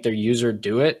upstream to make their user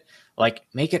do it, like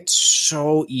make it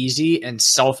so easy and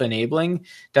self-enabling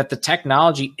that the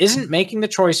technology isn't making the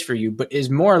choice for you, but is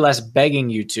more or less begging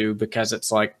you to, because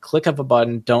it's like click of a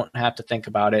button, don't have to think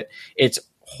about it. It's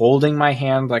holding my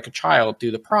hand like a child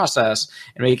through the process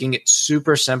and making it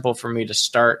super simple for me to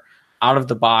start out of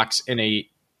the box in a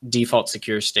default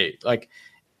secure state. Like,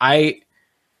 I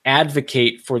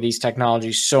advocate for these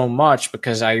technologies so much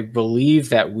because I believe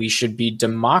that we should be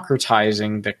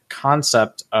democratizing the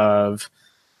concept of,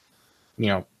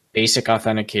 basic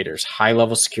authenticators, high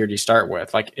level security to start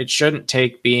with. Like, it shouldn't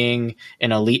take being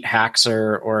an elite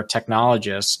hacker or a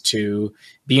technologist to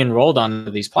be enrolled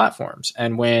on these platforms.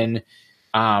 And when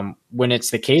it's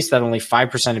the case that only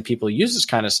 5% of people use this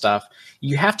kind of stuff,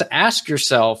 you have to ask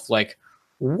yourself, like,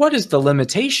 what is the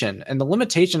limitation? And the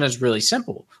limitation is really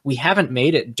simple. We haven't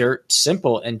made it dirt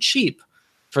simple and cheap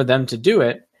for them to do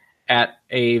it at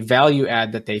a value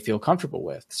add that they feel comfortable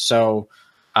with. So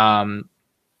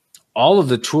all of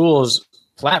the tools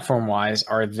platform-wise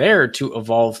are there to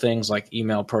evolve things like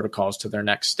email protocols to their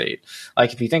next state.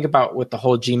 Like, if you think about with the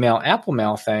whole Gmail, Apple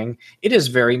Mail thing, it is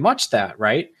very much that,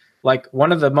 right? Like,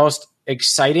 one of the most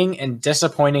exciting and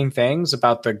disappointing things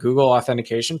about the Google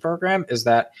authentication program is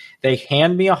that they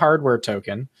hand me a hardware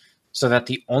token so that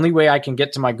the only way I can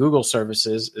get to my Google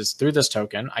services is through this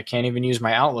token. I can't even use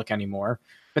my Outlook anymore.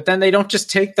 But then they don't just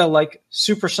take the like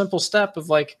super simple step of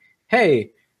like,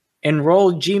 hey,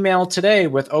 enroll Gmail today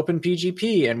with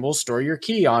OpenPGP and we'll store your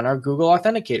key on our Google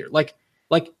Authenticator. Like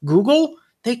Google,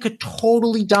 they could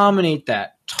totally dominate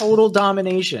that. Total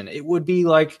domination. It would be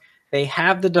like, they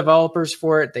have the developers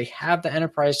for it. They have the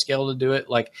enterprise scale to do it.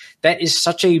 Like, that is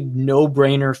such a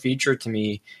no-brainer feature to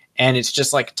me. And it's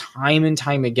just like time and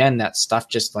time again, that stuff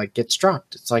just like gets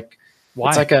dropped. It's like,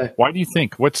 why? It's like why do you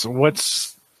think? What's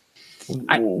the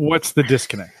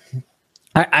disconnect?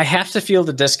 I have to feel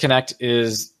the disconnect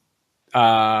is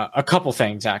a couple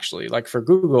things, actually. Like, for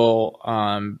Google,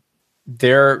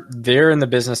 they're in the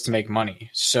business to make money.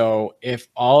 So if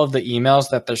all of the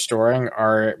emails that they're storing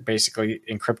are basically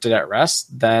encrypted at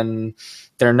rest, then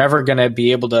they're never going to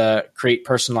be able to create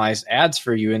personalized ads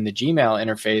for you in the Gmail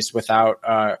interface without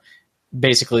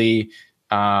basically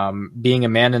being a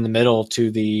man in the middle to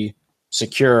the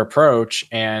secure approach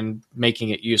and making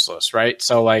it useless, right?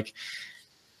 So like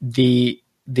the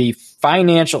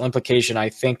financial implication, I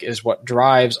think, is what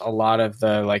drives a lot of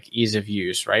the like ease of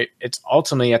use, right? It's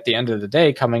ultimately at the end of the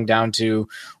day coming down to,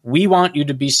 we want you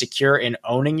to be secure in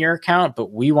owning your account,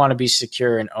 but we want to be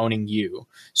secure in owning you.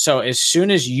 So as soon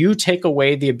as you take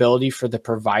away the ability for the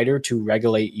provider to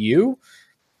regulate you,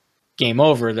 game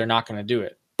over, they're not going to do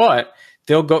it. But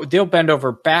they'll bend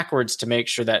over backwards to make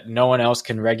sure that no one else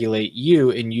can regulate you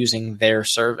in using their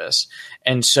service.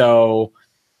 And so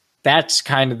that's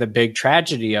kind of the big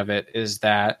tragedy of it, is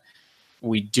that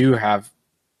we do have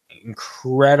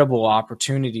incredible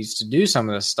opportunities to do some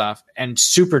of this stuff and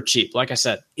super cheap. Like I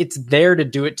said, it's there to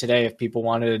do it today. If people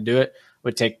wanted to do it, it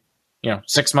would take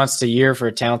 6 months to a year for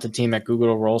a talented team at Google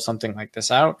to roll something like this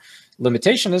out.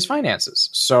 Limitation is finances.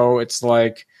 So it's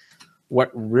like, what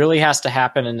really has to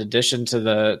happen in addition to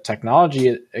the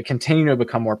technology continuing to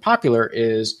become more popular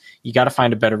is you got to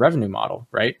find a better revenue model,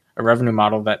 right? A revenue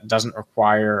model that doesn't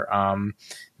require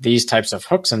these types of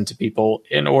hooks into people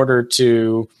in order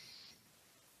to,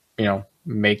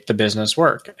 make the business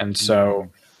work. And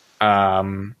so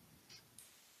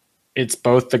it's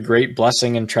both the great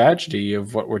blessing and tragedy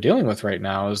of what we're dealing with right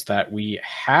now, is that we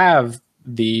have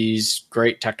these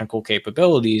great technical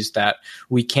capabilities that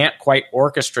we can't quite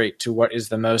orchestrate to what is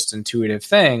the most intuitive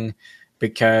thing,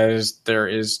 because there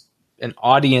is an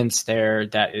audience there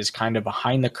that is kind of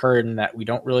behind the curtain that we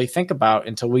don't really think about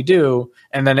until we do.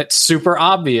 And then it's super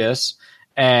obvious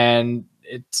and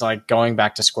it's like going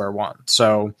back to square one.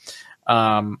 So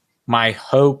my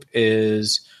hope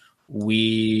is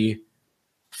we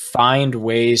find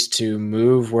ways to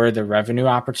move where the revenue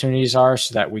opportunities are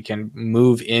so that we can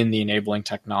move in the enabling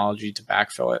technology to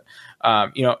backfill it.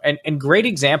 And great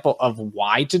example of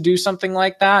why to do something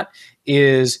like that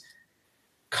is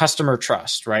customer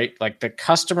trust, right? Like the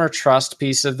customer trust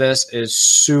piece of this is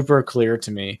super clear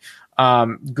to me.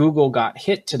 Google got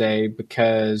hit today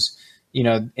because,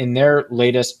 in their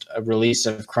latest release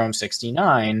of Chrome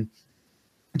 69,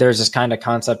 there's this kind of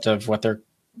concept of what they're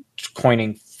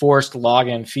coining forced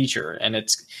login feature. And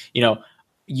it's, you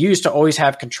used to always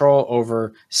have control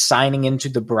over signing into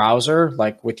the browser,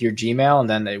 like with your Gmail, and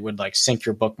then they would like sync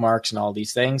your bookmarks and all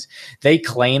these things. They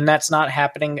claim that's not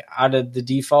happening out of the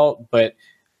default. But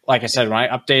like I said, when I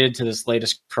updated to this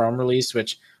latest Chrome release,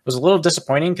 which was a little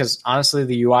disappointing because honestly,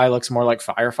 the UI looks more like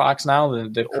Firefox now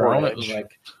than did Chrome. It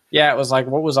was like,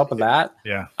 what was up with that?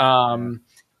 Yeah.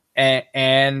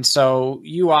 And so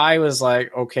UI was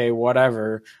like, okay,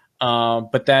 whatever.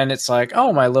 But then it's like,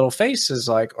 oh, my little face is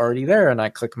like already there. And I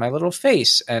click my little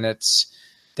face and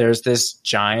there's this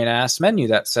giant ass menu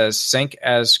that says sync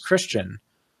as Christian.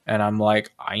 And I'm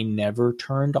like, I never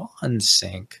turned on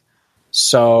sync.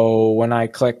 So when I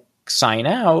click sign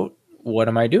out, what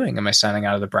am I doing? Am I signing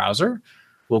out of the browser?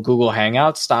 Will Google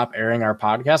Hangouts stop airing our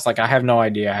podcast? Like, I have no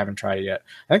idea. I haven't tried it yet.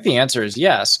 I think the answer is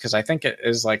yes, because I think it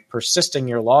is like persisting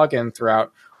your login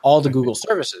throughout all the Google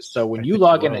services. So when you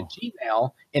log in a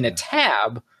Gmail in a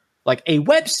tab, like a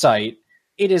website,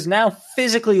 it is now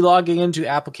physically logging into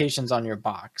applications on your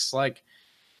box. Like,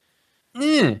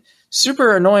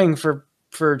 super annoying for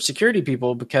security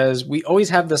people, because we always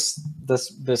have this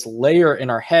layer in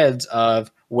our heads of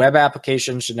web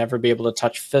applications should never be able to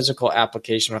touch physical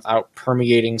application without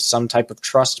permeating some type of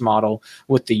trust model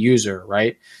with the user,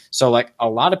 right? So like a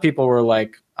lot of people were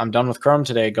like, I'm done with Chrome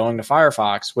today, going to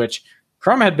Firefox, which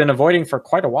Chrome had been avoiding for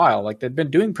quite a while. Like they'd been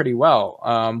doing pretty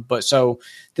well. But so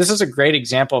this is a great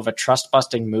example of a trust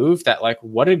busting move that like,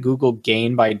 what did Google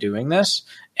gain by doing this?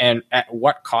 And at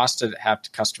what cost did it have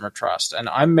to customer trust? And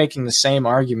I'm making the same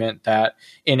argument that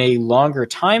in a longer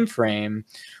time frame,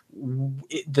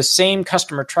 the same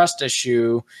customer trust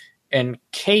issue and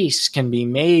case can be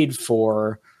made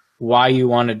for why you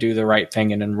want to do the right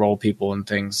thing and enroll people in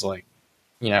things like,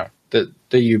 the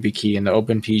YubiKey and the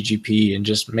OpenPGP, and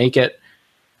just make it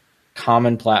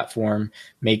common platform,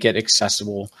 make it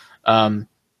accessible.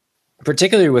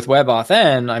 Particularly with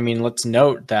WebAuthn, I mean, let's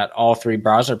note that all three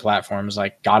browser platforms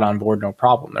like got on board no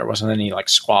problem. There wasn't any like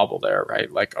squabble there,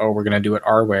 right? Like, oh, we're going to do it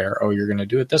our way, or oh, you're going to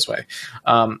do it this way.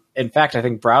 In fact, I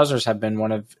think browsers have been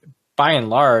by and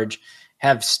large,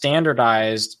 have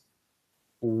standardized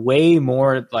way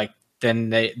more like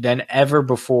than ever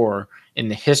before in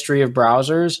the history of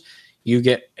browsers. You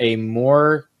get a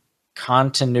more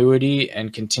continuity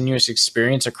and continuous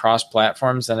experience across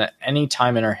platforms than at any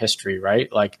time in our history,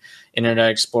 right? Like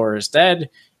Internet Explorer is dead.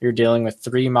 You're dealing with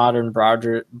three modern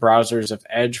browsers of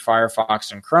Edge,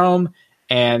 Firefox, and Chrome,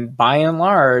 And by and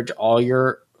large, all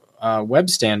your web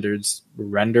standards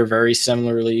render very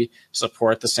similarly,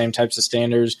 support the same types of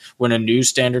standards. When a new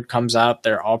standard comes out,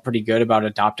 they're all pretty good about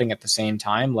adopting at the same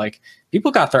time. Like,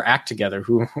 people got their act together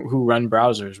who run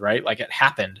browsers, right? Like, it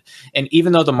happened. And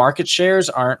even though the market shares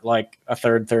aren't like a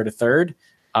third,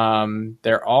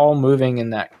 they're all moving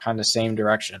in that kind of same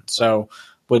direction. So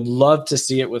would love to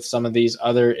see it with some of these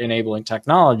other enabling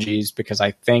technologies, because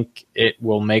I think it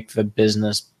will make the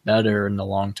business better in the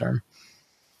long term.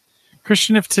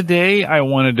 Christian, if today I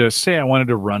wanted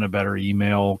to run a better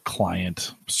email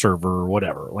client server or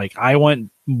whatever, like I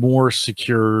want more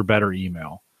secure, better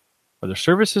email, are there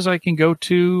services I can go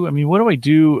to? I mean, what do I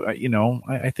do?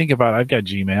 I think about, I've got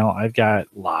Gmail, I've got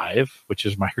Live, which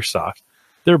is Microsoft.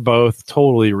 They're both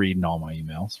totally reading all my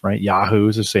emails, right? Yahoo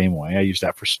is the same way. I use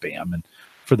that for spam and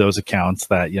for those accounts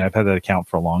that, I've had that account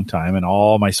for a long time and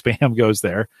all my spam goes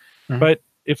there. Mm-hmm. But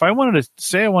if I wanted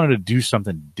to do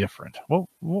something different, what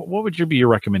would be your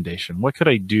recommendation? What could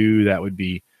I do that would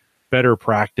be better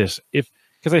practice?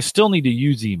 Because I still need to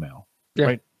use email,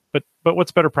 right? But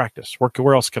what's better practice?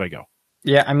 Where else could I go?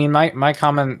 Yeah, I mean, my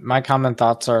common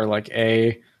thoughts are like,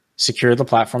 secure the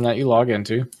platform that you log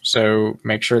into. So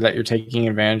make sure that you're taking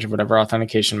advantage of whatever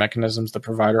authentication mechanisms the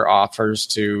provider offers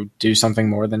to do something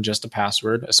more than just a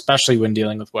password, especially when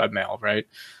dealing with webmail, right?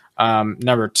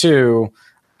 Number two,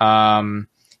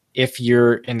 if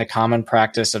you're in the common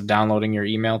practice of downloading your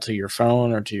email to your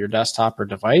phone or to your desktop or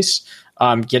device,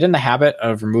 get in the habit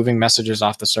of removing messages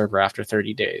off the server after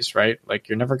 30 days, right? Like,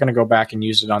 you're never going to go back and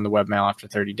use it on the webmail after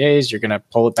 30 days. You're going to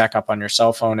pull it back up on your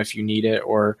cell phone if you need it,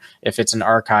 or if it's an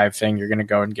archive thing, you're going to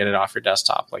go and get it off your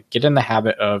desktop. Like, get in the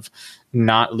habit of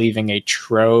not leaving a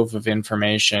trove of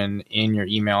information in your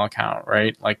email account,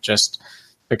 right? Like, just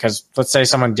because, let's say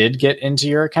someone did get into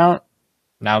your account,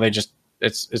 now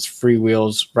it's free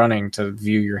wheels running to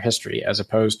view your history, as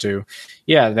opposed to,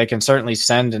 they can certainly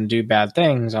send and do bad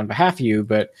things on behalf of you,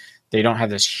 but they don't have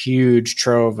this huge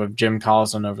trove of Jim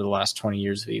Collison over the last 20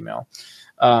 years of email.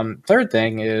 Third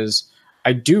thing is,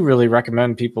 I do really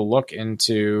recommend people look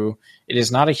into, it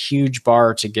is not a huge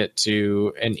bar to get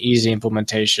to an easy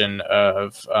implementation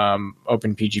of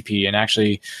OpenPGP. And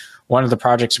actually, one of the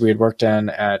projects we had worked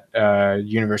on at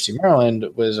University of Maryland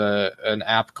was an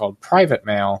app called Private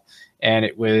Mail. And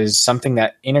it was something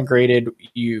that integrated,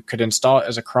 you could install it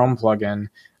as a Chrome plugin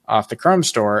off the Chrome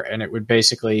store, and it would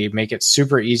basically make it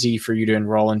super easy for you to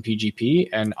enroll in PGP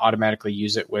and automatically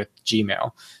use it with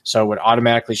Gmail. So it would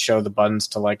automatically show the buttons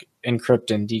to like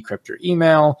encrypt and decrypt your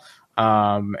email,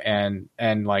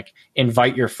 and like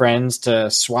invite your friends to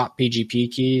swap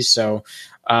PGP keys. So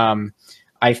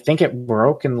I think it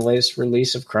broke in the latest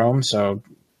release of Chrome. So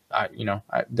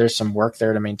there's some work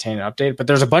there to maintain and update, but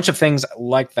there's a bunch of things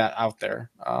like that out there.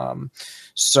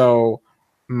 So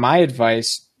my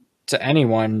advice to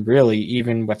anyone, really,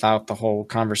 even without the whole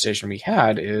conversation we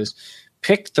had, is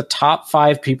pick the top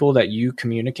 5 people that you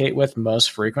communicate with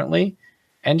most frequently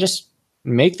and just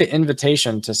make the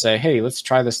invitation to say, hey, let's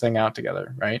try this thing out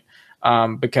together, right?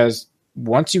 Because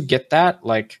once you get that,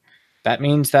 like, that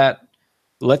means that,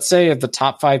 let's say of the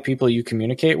top 5 people you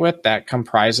communicate with, that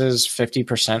comprises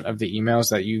 50% of the emails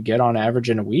that you get on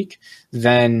average in a week,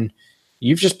 then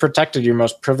you've just protected your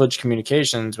most privileged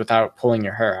communications without pulling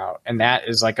your hair out. And that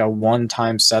is like a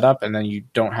one-time setup, and then you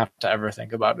don't have to ever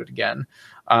think about it again.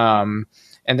 And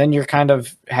then you're kind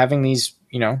of having these,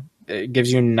 it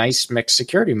gives you a nice mixed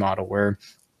security model where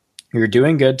you're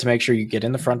doing good to make sure you get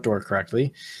in the front door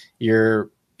correctly.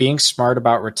 You're being smart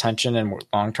about retention and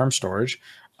long-term storage.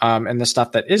 And the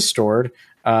stuff that is stored,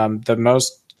 the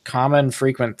most common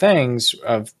frequent things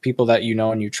of people that you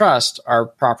know and you trust are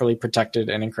properly protected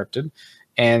and encrypted.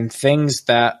 And things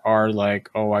that are like,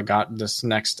 oh, I got this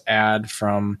next ad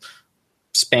from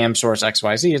spam source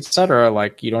XYZ, et cetera,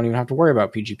 like, you don't even have to worry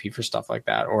about PGP for stuff like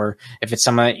that. Or if it's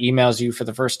someone that emails you for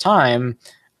the first time,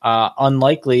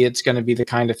 unlikely it's going to be the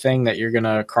kind of thing that you're going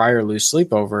to cry or lose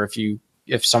sleep over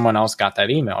if someone else got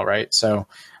that email, right? So,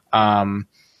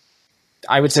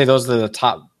 I would say those are the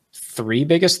top 3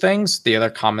 biggest things. The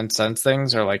other common sense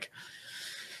things are like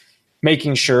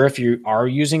making sure if you are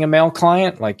using a mail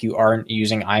client, like you aren't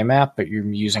using IMAP, but you're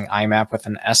using IMAP with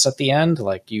an S at the end,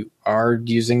 like you are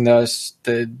using the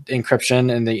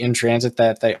encryption and the in transit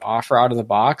that they offer out of the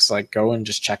box, like go and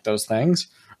just check those things.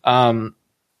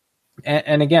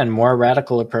 And again, more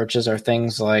radical approaches are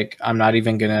things like, I'm not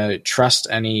even going to trust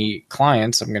any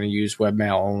clients. I'm going to use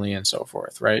webmail only and so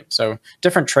forth, right? So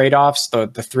different trade-offs. The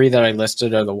 3 that I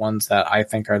listed are the ones that I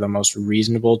think are the most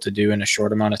reasonable to do in a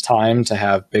short amount of time to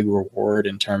have big reward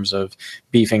in terms of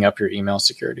beefing up your email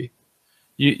security.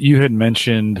 You had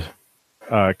mentioned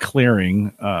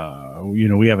clearing,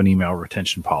 we have an email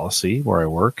retention policy where I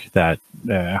work that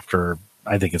after,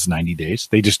 I think it's 90 days,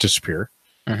 they just disappear.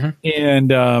 Mm-hmm.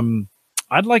 And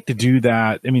I'd like to do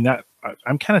that. I mean,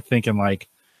 I'm kind of thinking like,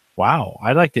 wow,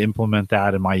 I'd like to implement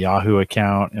that in my Yahoo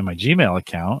account and my Gmail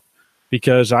account,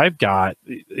 because I've got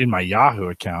in my Yahoo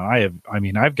account,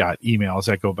 I've got emails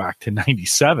that go back to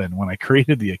 97 when I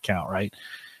created the account, right?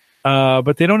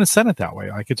 But they don't incent it that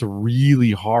way. Like, it's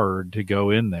really hard to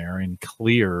go in there and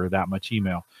clear that much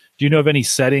email. Do you know of any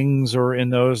settings or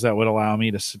in those that would allow me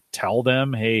to tell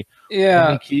them, hey,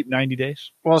 only keep 90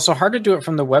 days? Well, so hard to do it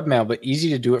from the webmail, but easy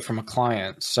to do it from a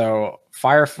client. So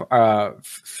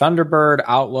Thunderbird,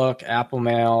 Outlook, Apple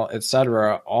Mail,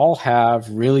 etc., all have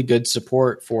really good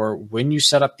support for when you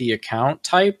set up the account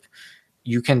type.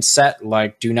 You can set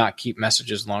like do not keep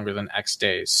messages longer than X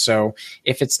days. So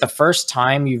if it's the first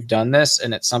time you've done this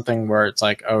and it's something where it's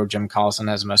like, oh, Jim Collison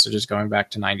has messages going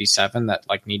back to 97 that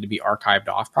like need to be archived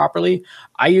off properly,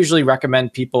 I usually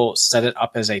recommend people set it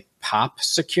up as a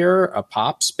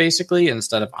POPS basically,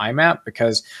 instead of IMAP,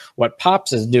 because what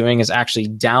POPS is doing is actually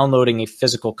downloading a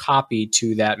physical copy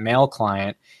to that mail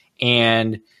client,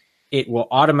 and it will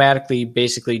automatically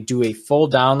basically do a full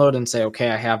download and say, okay,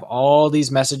 I have all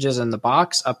these messages in the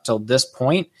box up till this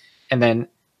point. And then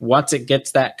once it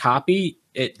gets that copy,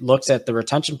 it looks at the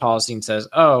retention policy and says,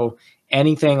 oh,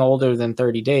 anything older than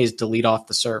 30 days, delete off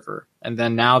the server. And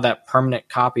then now that permanent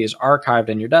copy is archived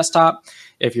in your desktop.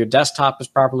 If your desktop is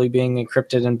properly being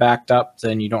encrypted and backed up,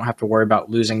 then you don't have to worry about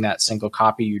losing that single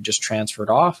copy you just transferred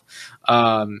off.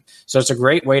 So it's a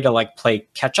great way to like play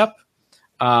catch up.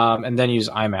 And then use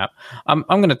IMAP. I'm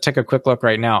going to take a quick look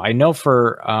right now. I know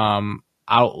for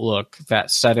Outlook,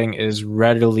 that setting is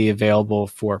readily available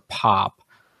for POP.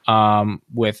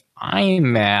 With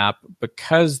IMAP,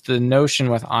 because the notion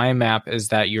with IMAP is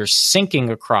that you're syncing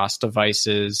across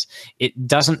devices, it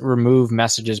doesn't remove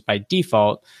messages by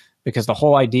default, because the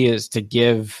whole idea is to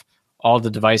give all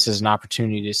the devices an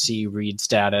opportunity to see read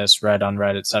status, read,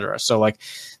 unread, etc. So like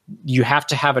you have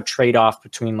to have a trade-off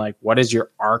between like what is your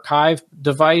archive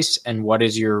device and what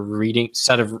is your reading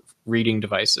set of reading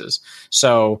devices.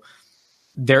 So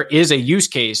there is a use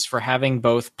case for having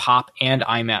both POP and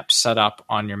IMAP set up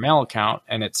on your mail account,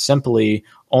 and it's simply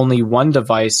only one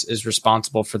device is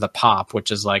responsible for the POP,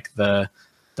 which is like the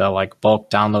like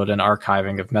bulk download and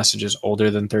archiving of messages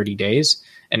older than 30 days.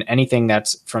 And anything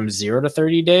that's from 0 to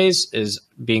 30 days is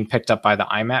being picked up by the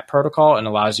IMAP protocol and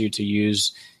allows you to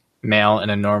use mail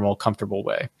in a normal, comfortable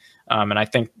way. And I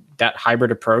think that hybrid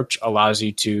approach allows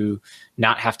you to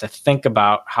not have to think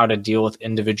about how to deal with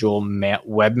individual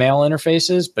webmail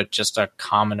interfaces, but just a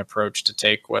common approach to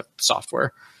take with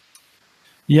software.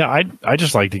 Yeah, I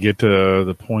just like to get to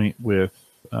the point with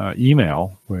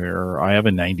email where I have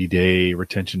a 90-day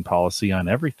retention policy on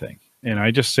everything. And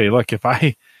I just say, look, if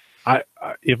I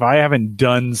haven't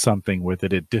done something with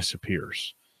it, it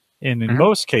disappears. And in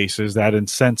most cases, that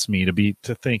incents me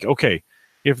to think, okay,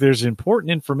 if there's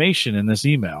important information in this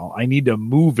email, I need to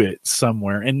move it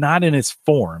somewhere, and not in its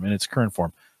form, in its current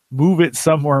form. Move it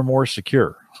somewhere more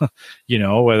secure.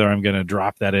 Whether I'm going to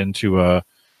drop that into a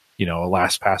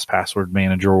LastPass password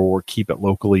manager or keep it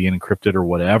locally encrypted or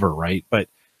whatever, right? But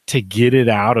to get it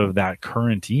out of that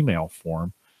current email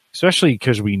form, especially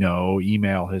because we know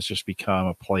email has just become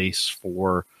a place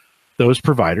for those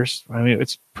providers. I mean,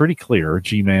 it's pretty clear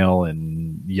Gmail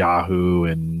and Yahoo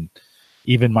and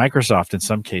even Microsoft in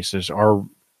some cases are,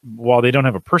 while they don't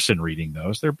have a person reading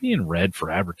those, they're being read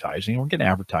for advertising. We're getting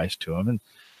advertised to them. And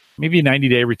maybe a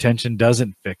 90-day retention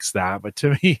doesn't fix that. But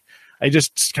to me, I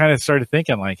just kind of started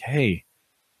thinking like, hey,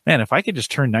 man, if I could just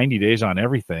turn 90 days on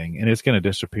everything and it's going to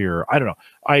disappear. I don't know.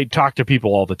 I talk to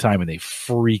people all the time and they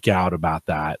freak out about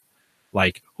that.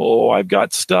 Like, oh, I've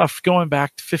got stuff going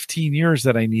back to 15 years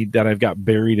that I've got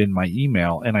buried in my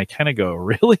email. And I kind of go,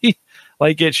 really?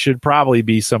 Like, it should probably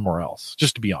be somewhere else,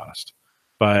 just to be honest.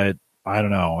 But I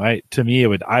don't know.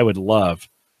 I would love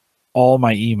all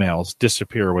my emails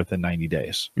disappear within 90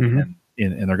 days and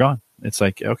they're gone. It's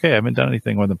like, okay, I haven't done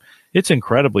anything with them. It's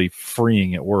incredibly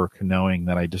freeing at work knowing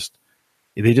that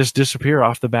they just disappear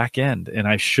off the back end, and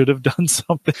I should have done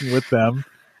something with them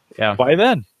by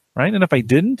then, right? And if I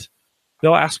didn't,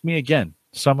 they'll ask me again.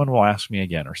 Someone will ask me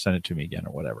again or send it to me again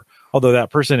or whatever. Although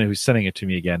that person who's sending it to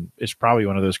me again is probably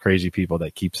one of those crazy people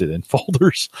that keeps it in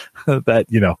folders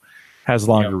that, has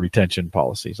longer retention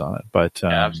policies on it. But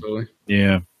absolutely.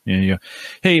 Yeah.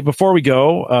 Hey, before we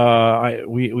go,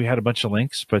 we had a bunch of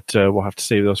links, but we'll have to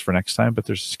save those for next time. But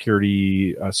there's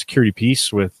a security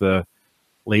piece with the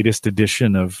latest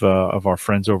edition of our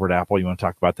friends over at Apple. You want to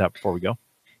talk about that before we go?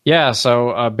 Yeah,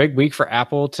 so a big week for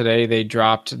Apple today. They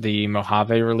dropped the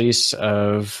Mojave release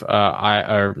of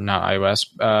or not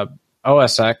iOS,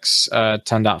 OS X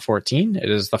 10.14. It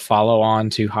is the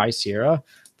follow-on to High Sierra.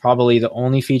 Probably the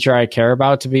only feature I care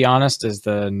about, to be honest, is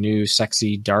the new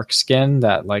sexy dark skin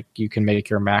that like you can make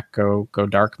your Mac go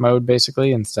dark mode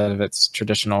basically instead of its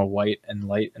traditional white and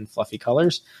light and fluffy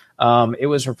colors. It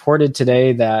was reported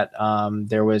today that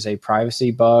there was a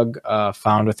privacy bug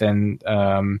found within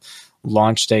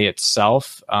launch day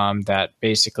itself that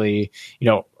basically,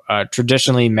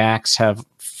 traditionally Macs have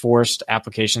forced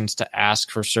applications to ask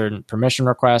for certain permission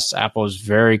requests. Apple is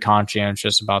very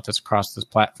conscientious about this across this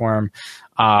platform.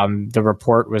 The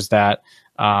report was that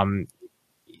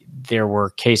there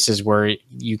were cases where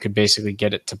you could basically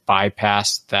get it to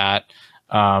bypass that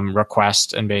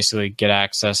request and basically get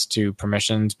access to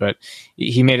permissions. But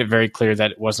he made it very clear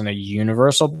that it wasn't a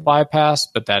universal bypass,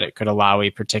 but that it could allow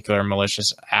a particular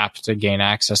malicious app to gain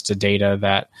access to data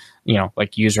that,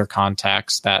 like user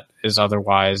contacts that is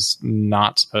otherwise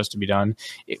not supposed to be done.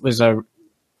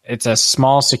 It's a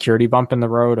small security bump in the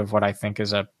road of what I think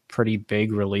is a pretty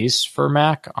big release for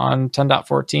Mac on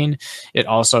 10.14. It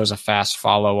also is a fast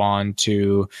follow on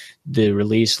to the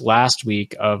release last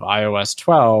week of iOS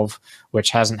 12, which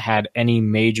hasn't had any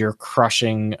major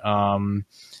crushing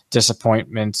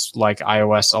disappointments like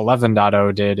iOS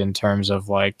 11.0 did in terms of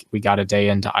like we got a day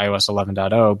into iOS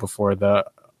 11.0 before the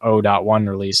 0.1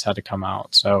 release had to come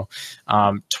out. So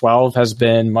 12 has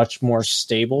been much more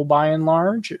stable by and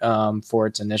large for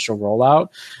its initial rollout.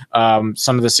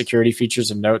 Some of the security features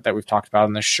of note that we've talked about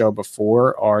in this show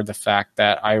before are the fact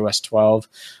that iOS 12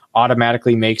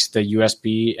 automatically makes the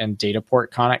USB and data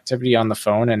port connectivity on the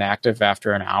phone inactive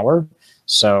after an hour.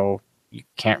 So you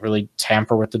can't really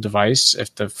tamper with the device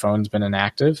if the phone's been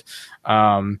inactive.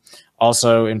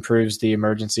 Also improves the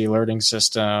emergency alerting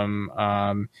system,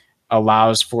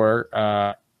 allows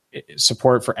for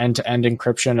support for end-to-end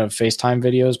encryption of FaceTime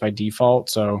videos by default.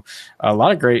 So a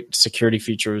lot of great security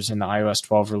features in the iOS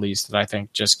 12 release that I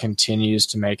think just continues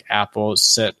to make Apple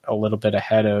sit a little bit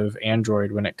ahead of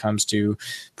Android when it comes to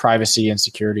privacy and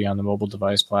security on the mobile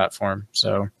device platform.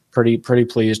 So pretty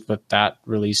pleased with that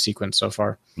release sequence so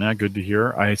far. Yeah, good to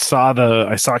hear. I saw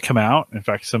it come out. In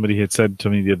fact, somebody had said to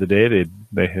me the other day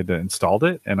they had installed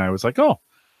it, and I was like, oh,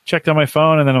 checked on my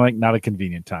phone, and then I'm like, not a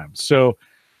convenient time. So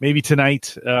maybe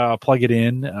tonight I'll plug it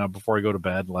in before I go to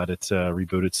bed, let it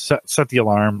reboot it, set the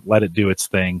alarm, let it do its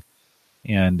thing,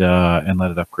 and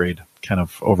let it upgrade kind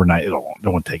of overnight. It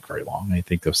won't take very long. I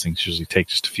think those things usually take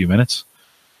just a few minutes,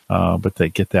 but they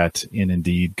get that in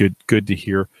indeed. Good to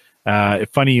hear.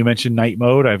 Funny you mentioned night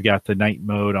mode. I've got the night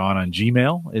mode on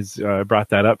Gmail. I brought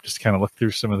that up just to kind of look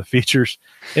through some of the features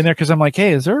in there because I'm like,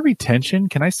 hey, is there a retention?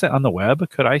 Can I set on the web?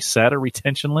 Could I set a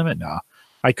retention limit? No,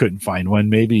 I couldn't find one.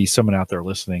 Maybe someone out there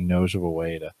listening knows of a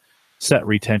way to set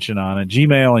retention on it.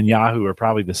 Gmail and Yahoo are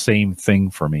probably the same thing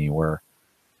for me, where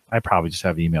I probably just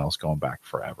have emails going back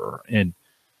forever. And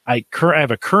I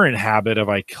have a current habit of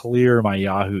I clear my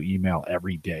Yahoo email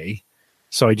every day.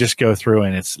 So I just go through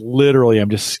and it's literally, I'm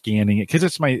just scanning it because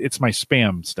it's my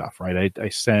spam stuff, right? I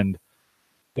sign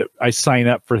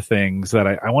up for things that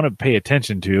I want to pay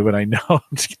attention to, but I know I'm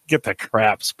just going to get the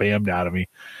crap spammed out of me.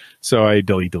 So I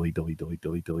delete,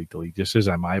 just as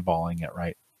I'm eyeballing it,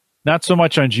 right? Not so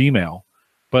much on Gmail,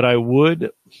 but I'm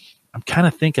kind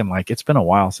of thinking like it's been a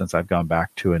while since I've gone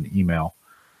back to an email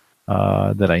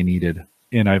that I needed.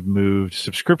 And I've moved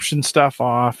subscription stuff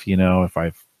off, if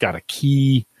I've got a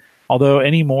key. Although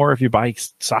anymore, if you buy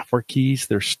software keys,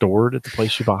 they're stored at the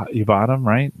place you bought them,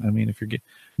 right? I mean, if you're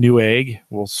Newegg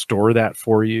will store that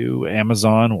for you.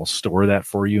 Amazon will store that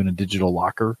for you in a digital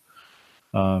locker.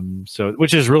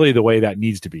 Which is really the way that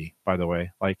needs to be, by the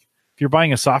way. Like if you're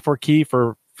buying a software key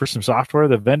for some software,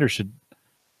 the vendor should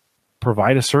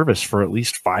provide a service for at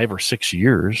least 5 or 6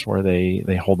 years where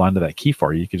they hold on to that key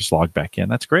for you. You can just log back in.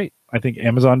 That's great. I think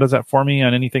Amazon does that for me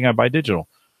on anything I buy digital.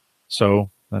 So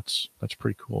that's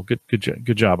pretty cool.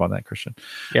 Good job on that, Christian.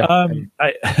 Yeah.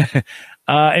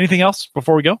 Anything else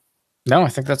before we go? No, I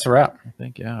think that's a wrap. I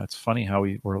think, yeah, it's funny how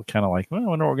we're kind of like, well, I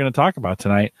wonder what we're going to talk about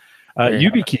tonight.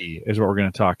 YubiKey is what we're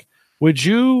going to talk. Would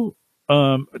you,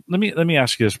 let me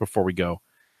ask you this before we go.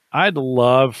 I'd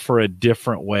love for a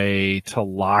different way to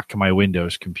lock my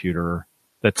Windows computer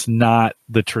that's not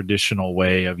the traditional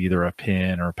way of either a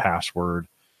PIN or a password.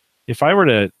 If I were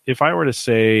to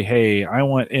say, hey,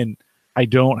 I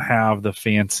don't have the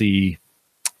fancy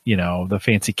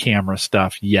camera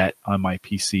stuff yet on my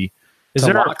PC. Is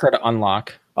there lock or to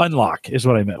unlock? Unlock is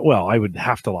what I meant. Well, I would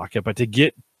have to lock it, but to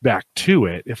get back to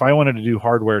it. If I wanted to do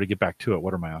hardware to get back to it,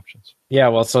 what are my options? Yeah,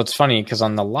 well, so it's funny because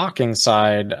on the locking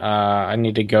side, I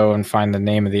need to go and find the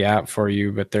name of the app for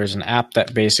you, but there's an app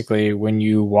that basically when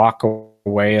you walk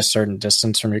away a certain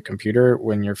distance from your computer,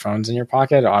 when your phone's in your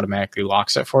pocket, it automatically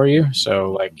locks it for you.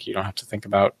 So like you don't have to think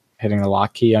about hitting the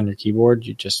lock key on your keyboard.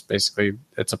 You just basically,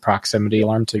 it's a proximity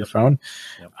alarm to your phone.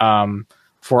 Yep.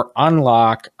 For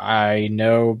unlock, I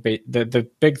know the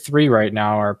big three right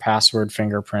now are password,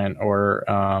 fingerprint, or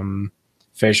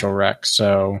facial rec.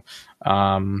 So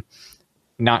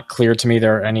not clear to me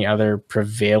there are any other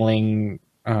prevailing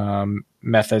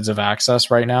methods of access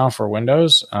right now for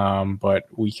Windows, but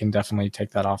we can definitely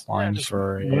take that offline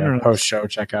for a post-show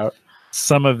checkout.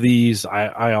 Some of these,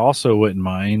 I also wouldn't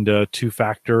mind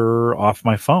two-factor off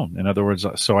my phone. In other words,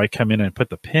 so I come in and put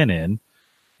the PIN in,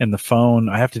 and the phone,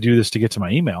 I have to do this to get to my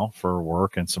email for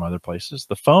work and some other places.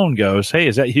 The phone goes, hey,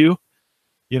 is that you?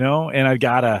 And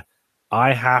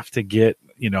I have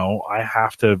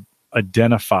to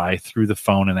identify through the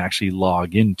phone and actually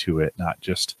log into it, not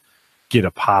just get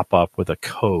a pop-up with a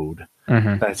code.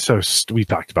 Mm-hmm. That's so we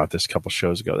talked about this a couple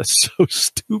shows ago. That's so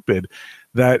stupid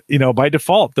that, by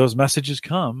default, those messages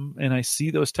come and I see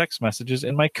those text messages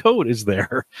and my code is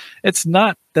there. That's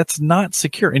not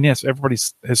secure. And yes, everybody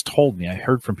has told me, I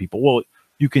heard from people, well,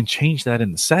 you can change that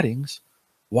in the settings.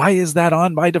 Why is that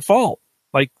on by default?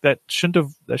 Like that shouldn't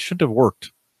have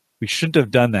worked. We shouldn't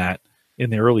have done that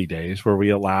in the early days where we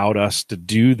allowed us to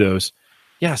do those.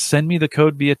 Yeah, send me the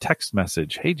code via text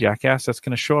message. Hey, jackass, that's going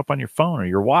to show up on your phone or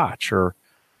your watch, or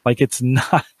like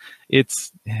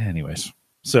anyways.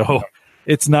 So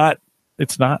it's not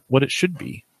what it should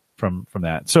be from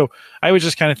that. So I was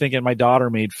just kind of thinking, my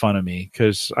daughter made fun of me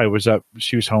because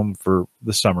she was home for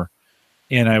the summer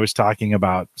and I was talking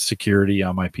about security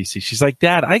on my PC. She's like,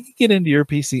 Dad, I can get into your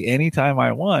PC anytime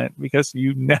I want because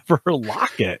you never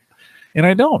lock it. And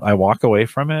I don't. I walk away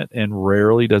from it, and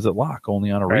rarely does it lock.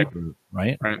 Only on a reboot,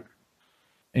 right? Right.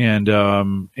 And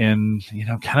kind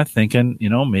of thinking,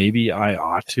 maybe I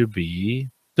ought to be.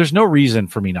 There's no reason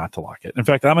for me not to lock it. In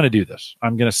fact, I'm going to do this.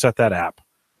 I'm going to set that app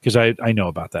because I know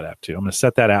about that app too. I'm going to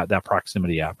set that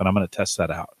proximity app, and I'm going to test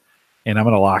that out. And I'm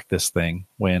going to lock this thing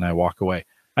when I walk away.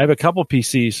 I have a couple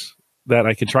PCs that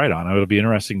I can try it on. It'll be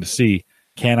interesting to see,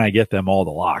 can I get them all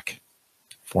to lock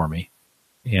for me?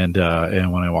 And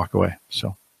when I walk away.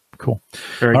 So cool.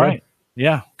 Very all good. Right.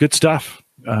 Yeah. Good stuff.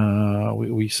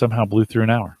 We somehow blew through an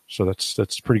hour. So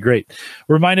that's pretty great.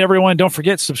 Remind everyone, don't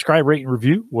forget, subscribe, rate, and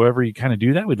review wherever you kind of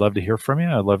do that. We'd love to hear from you.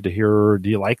 I'd love to hear,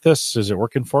 do you like this? Is it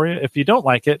working for you? If you don't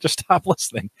like it, just stop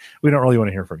listening. We don't really want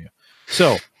to hear from you.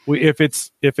 So if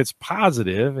it's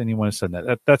positive and you want to send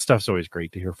that stuff's always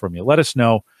great to hear from you. Let us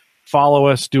know. Follow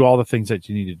us, do all the things that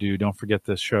you need to do. Don't forget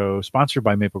this show, sponsored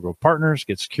by Maple Grove Partners.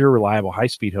 Get secure, reliable,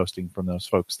 high-speed hosting from those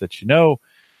folks that you know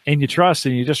and you trust,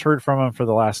 and you just heard from them for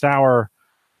the last hour,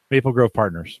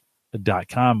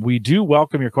 maplegrovepartners.com. We do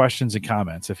welcome your questions and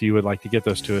comments. If you would like to get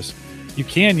those to us, you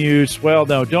can use,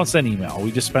 don't send email.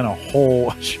 We just spent a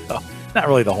whole show, not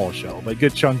really the whole show, but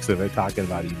good chunks of it talking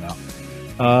about email.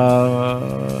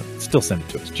 Still send it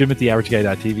to us.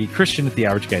 Jim@theaverageguy.tv,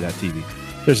 Christian@theaverageguy.tv.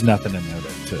 There's nothing in there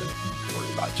to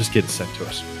worry about. Just get it sent to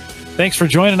us. Thanks for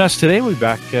joining us today. We'll be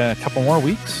back a couple more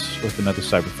weeks with another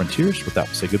Cyber Frontiers. With that,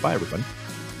 we'll say goodbye, everybody.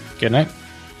 Good night.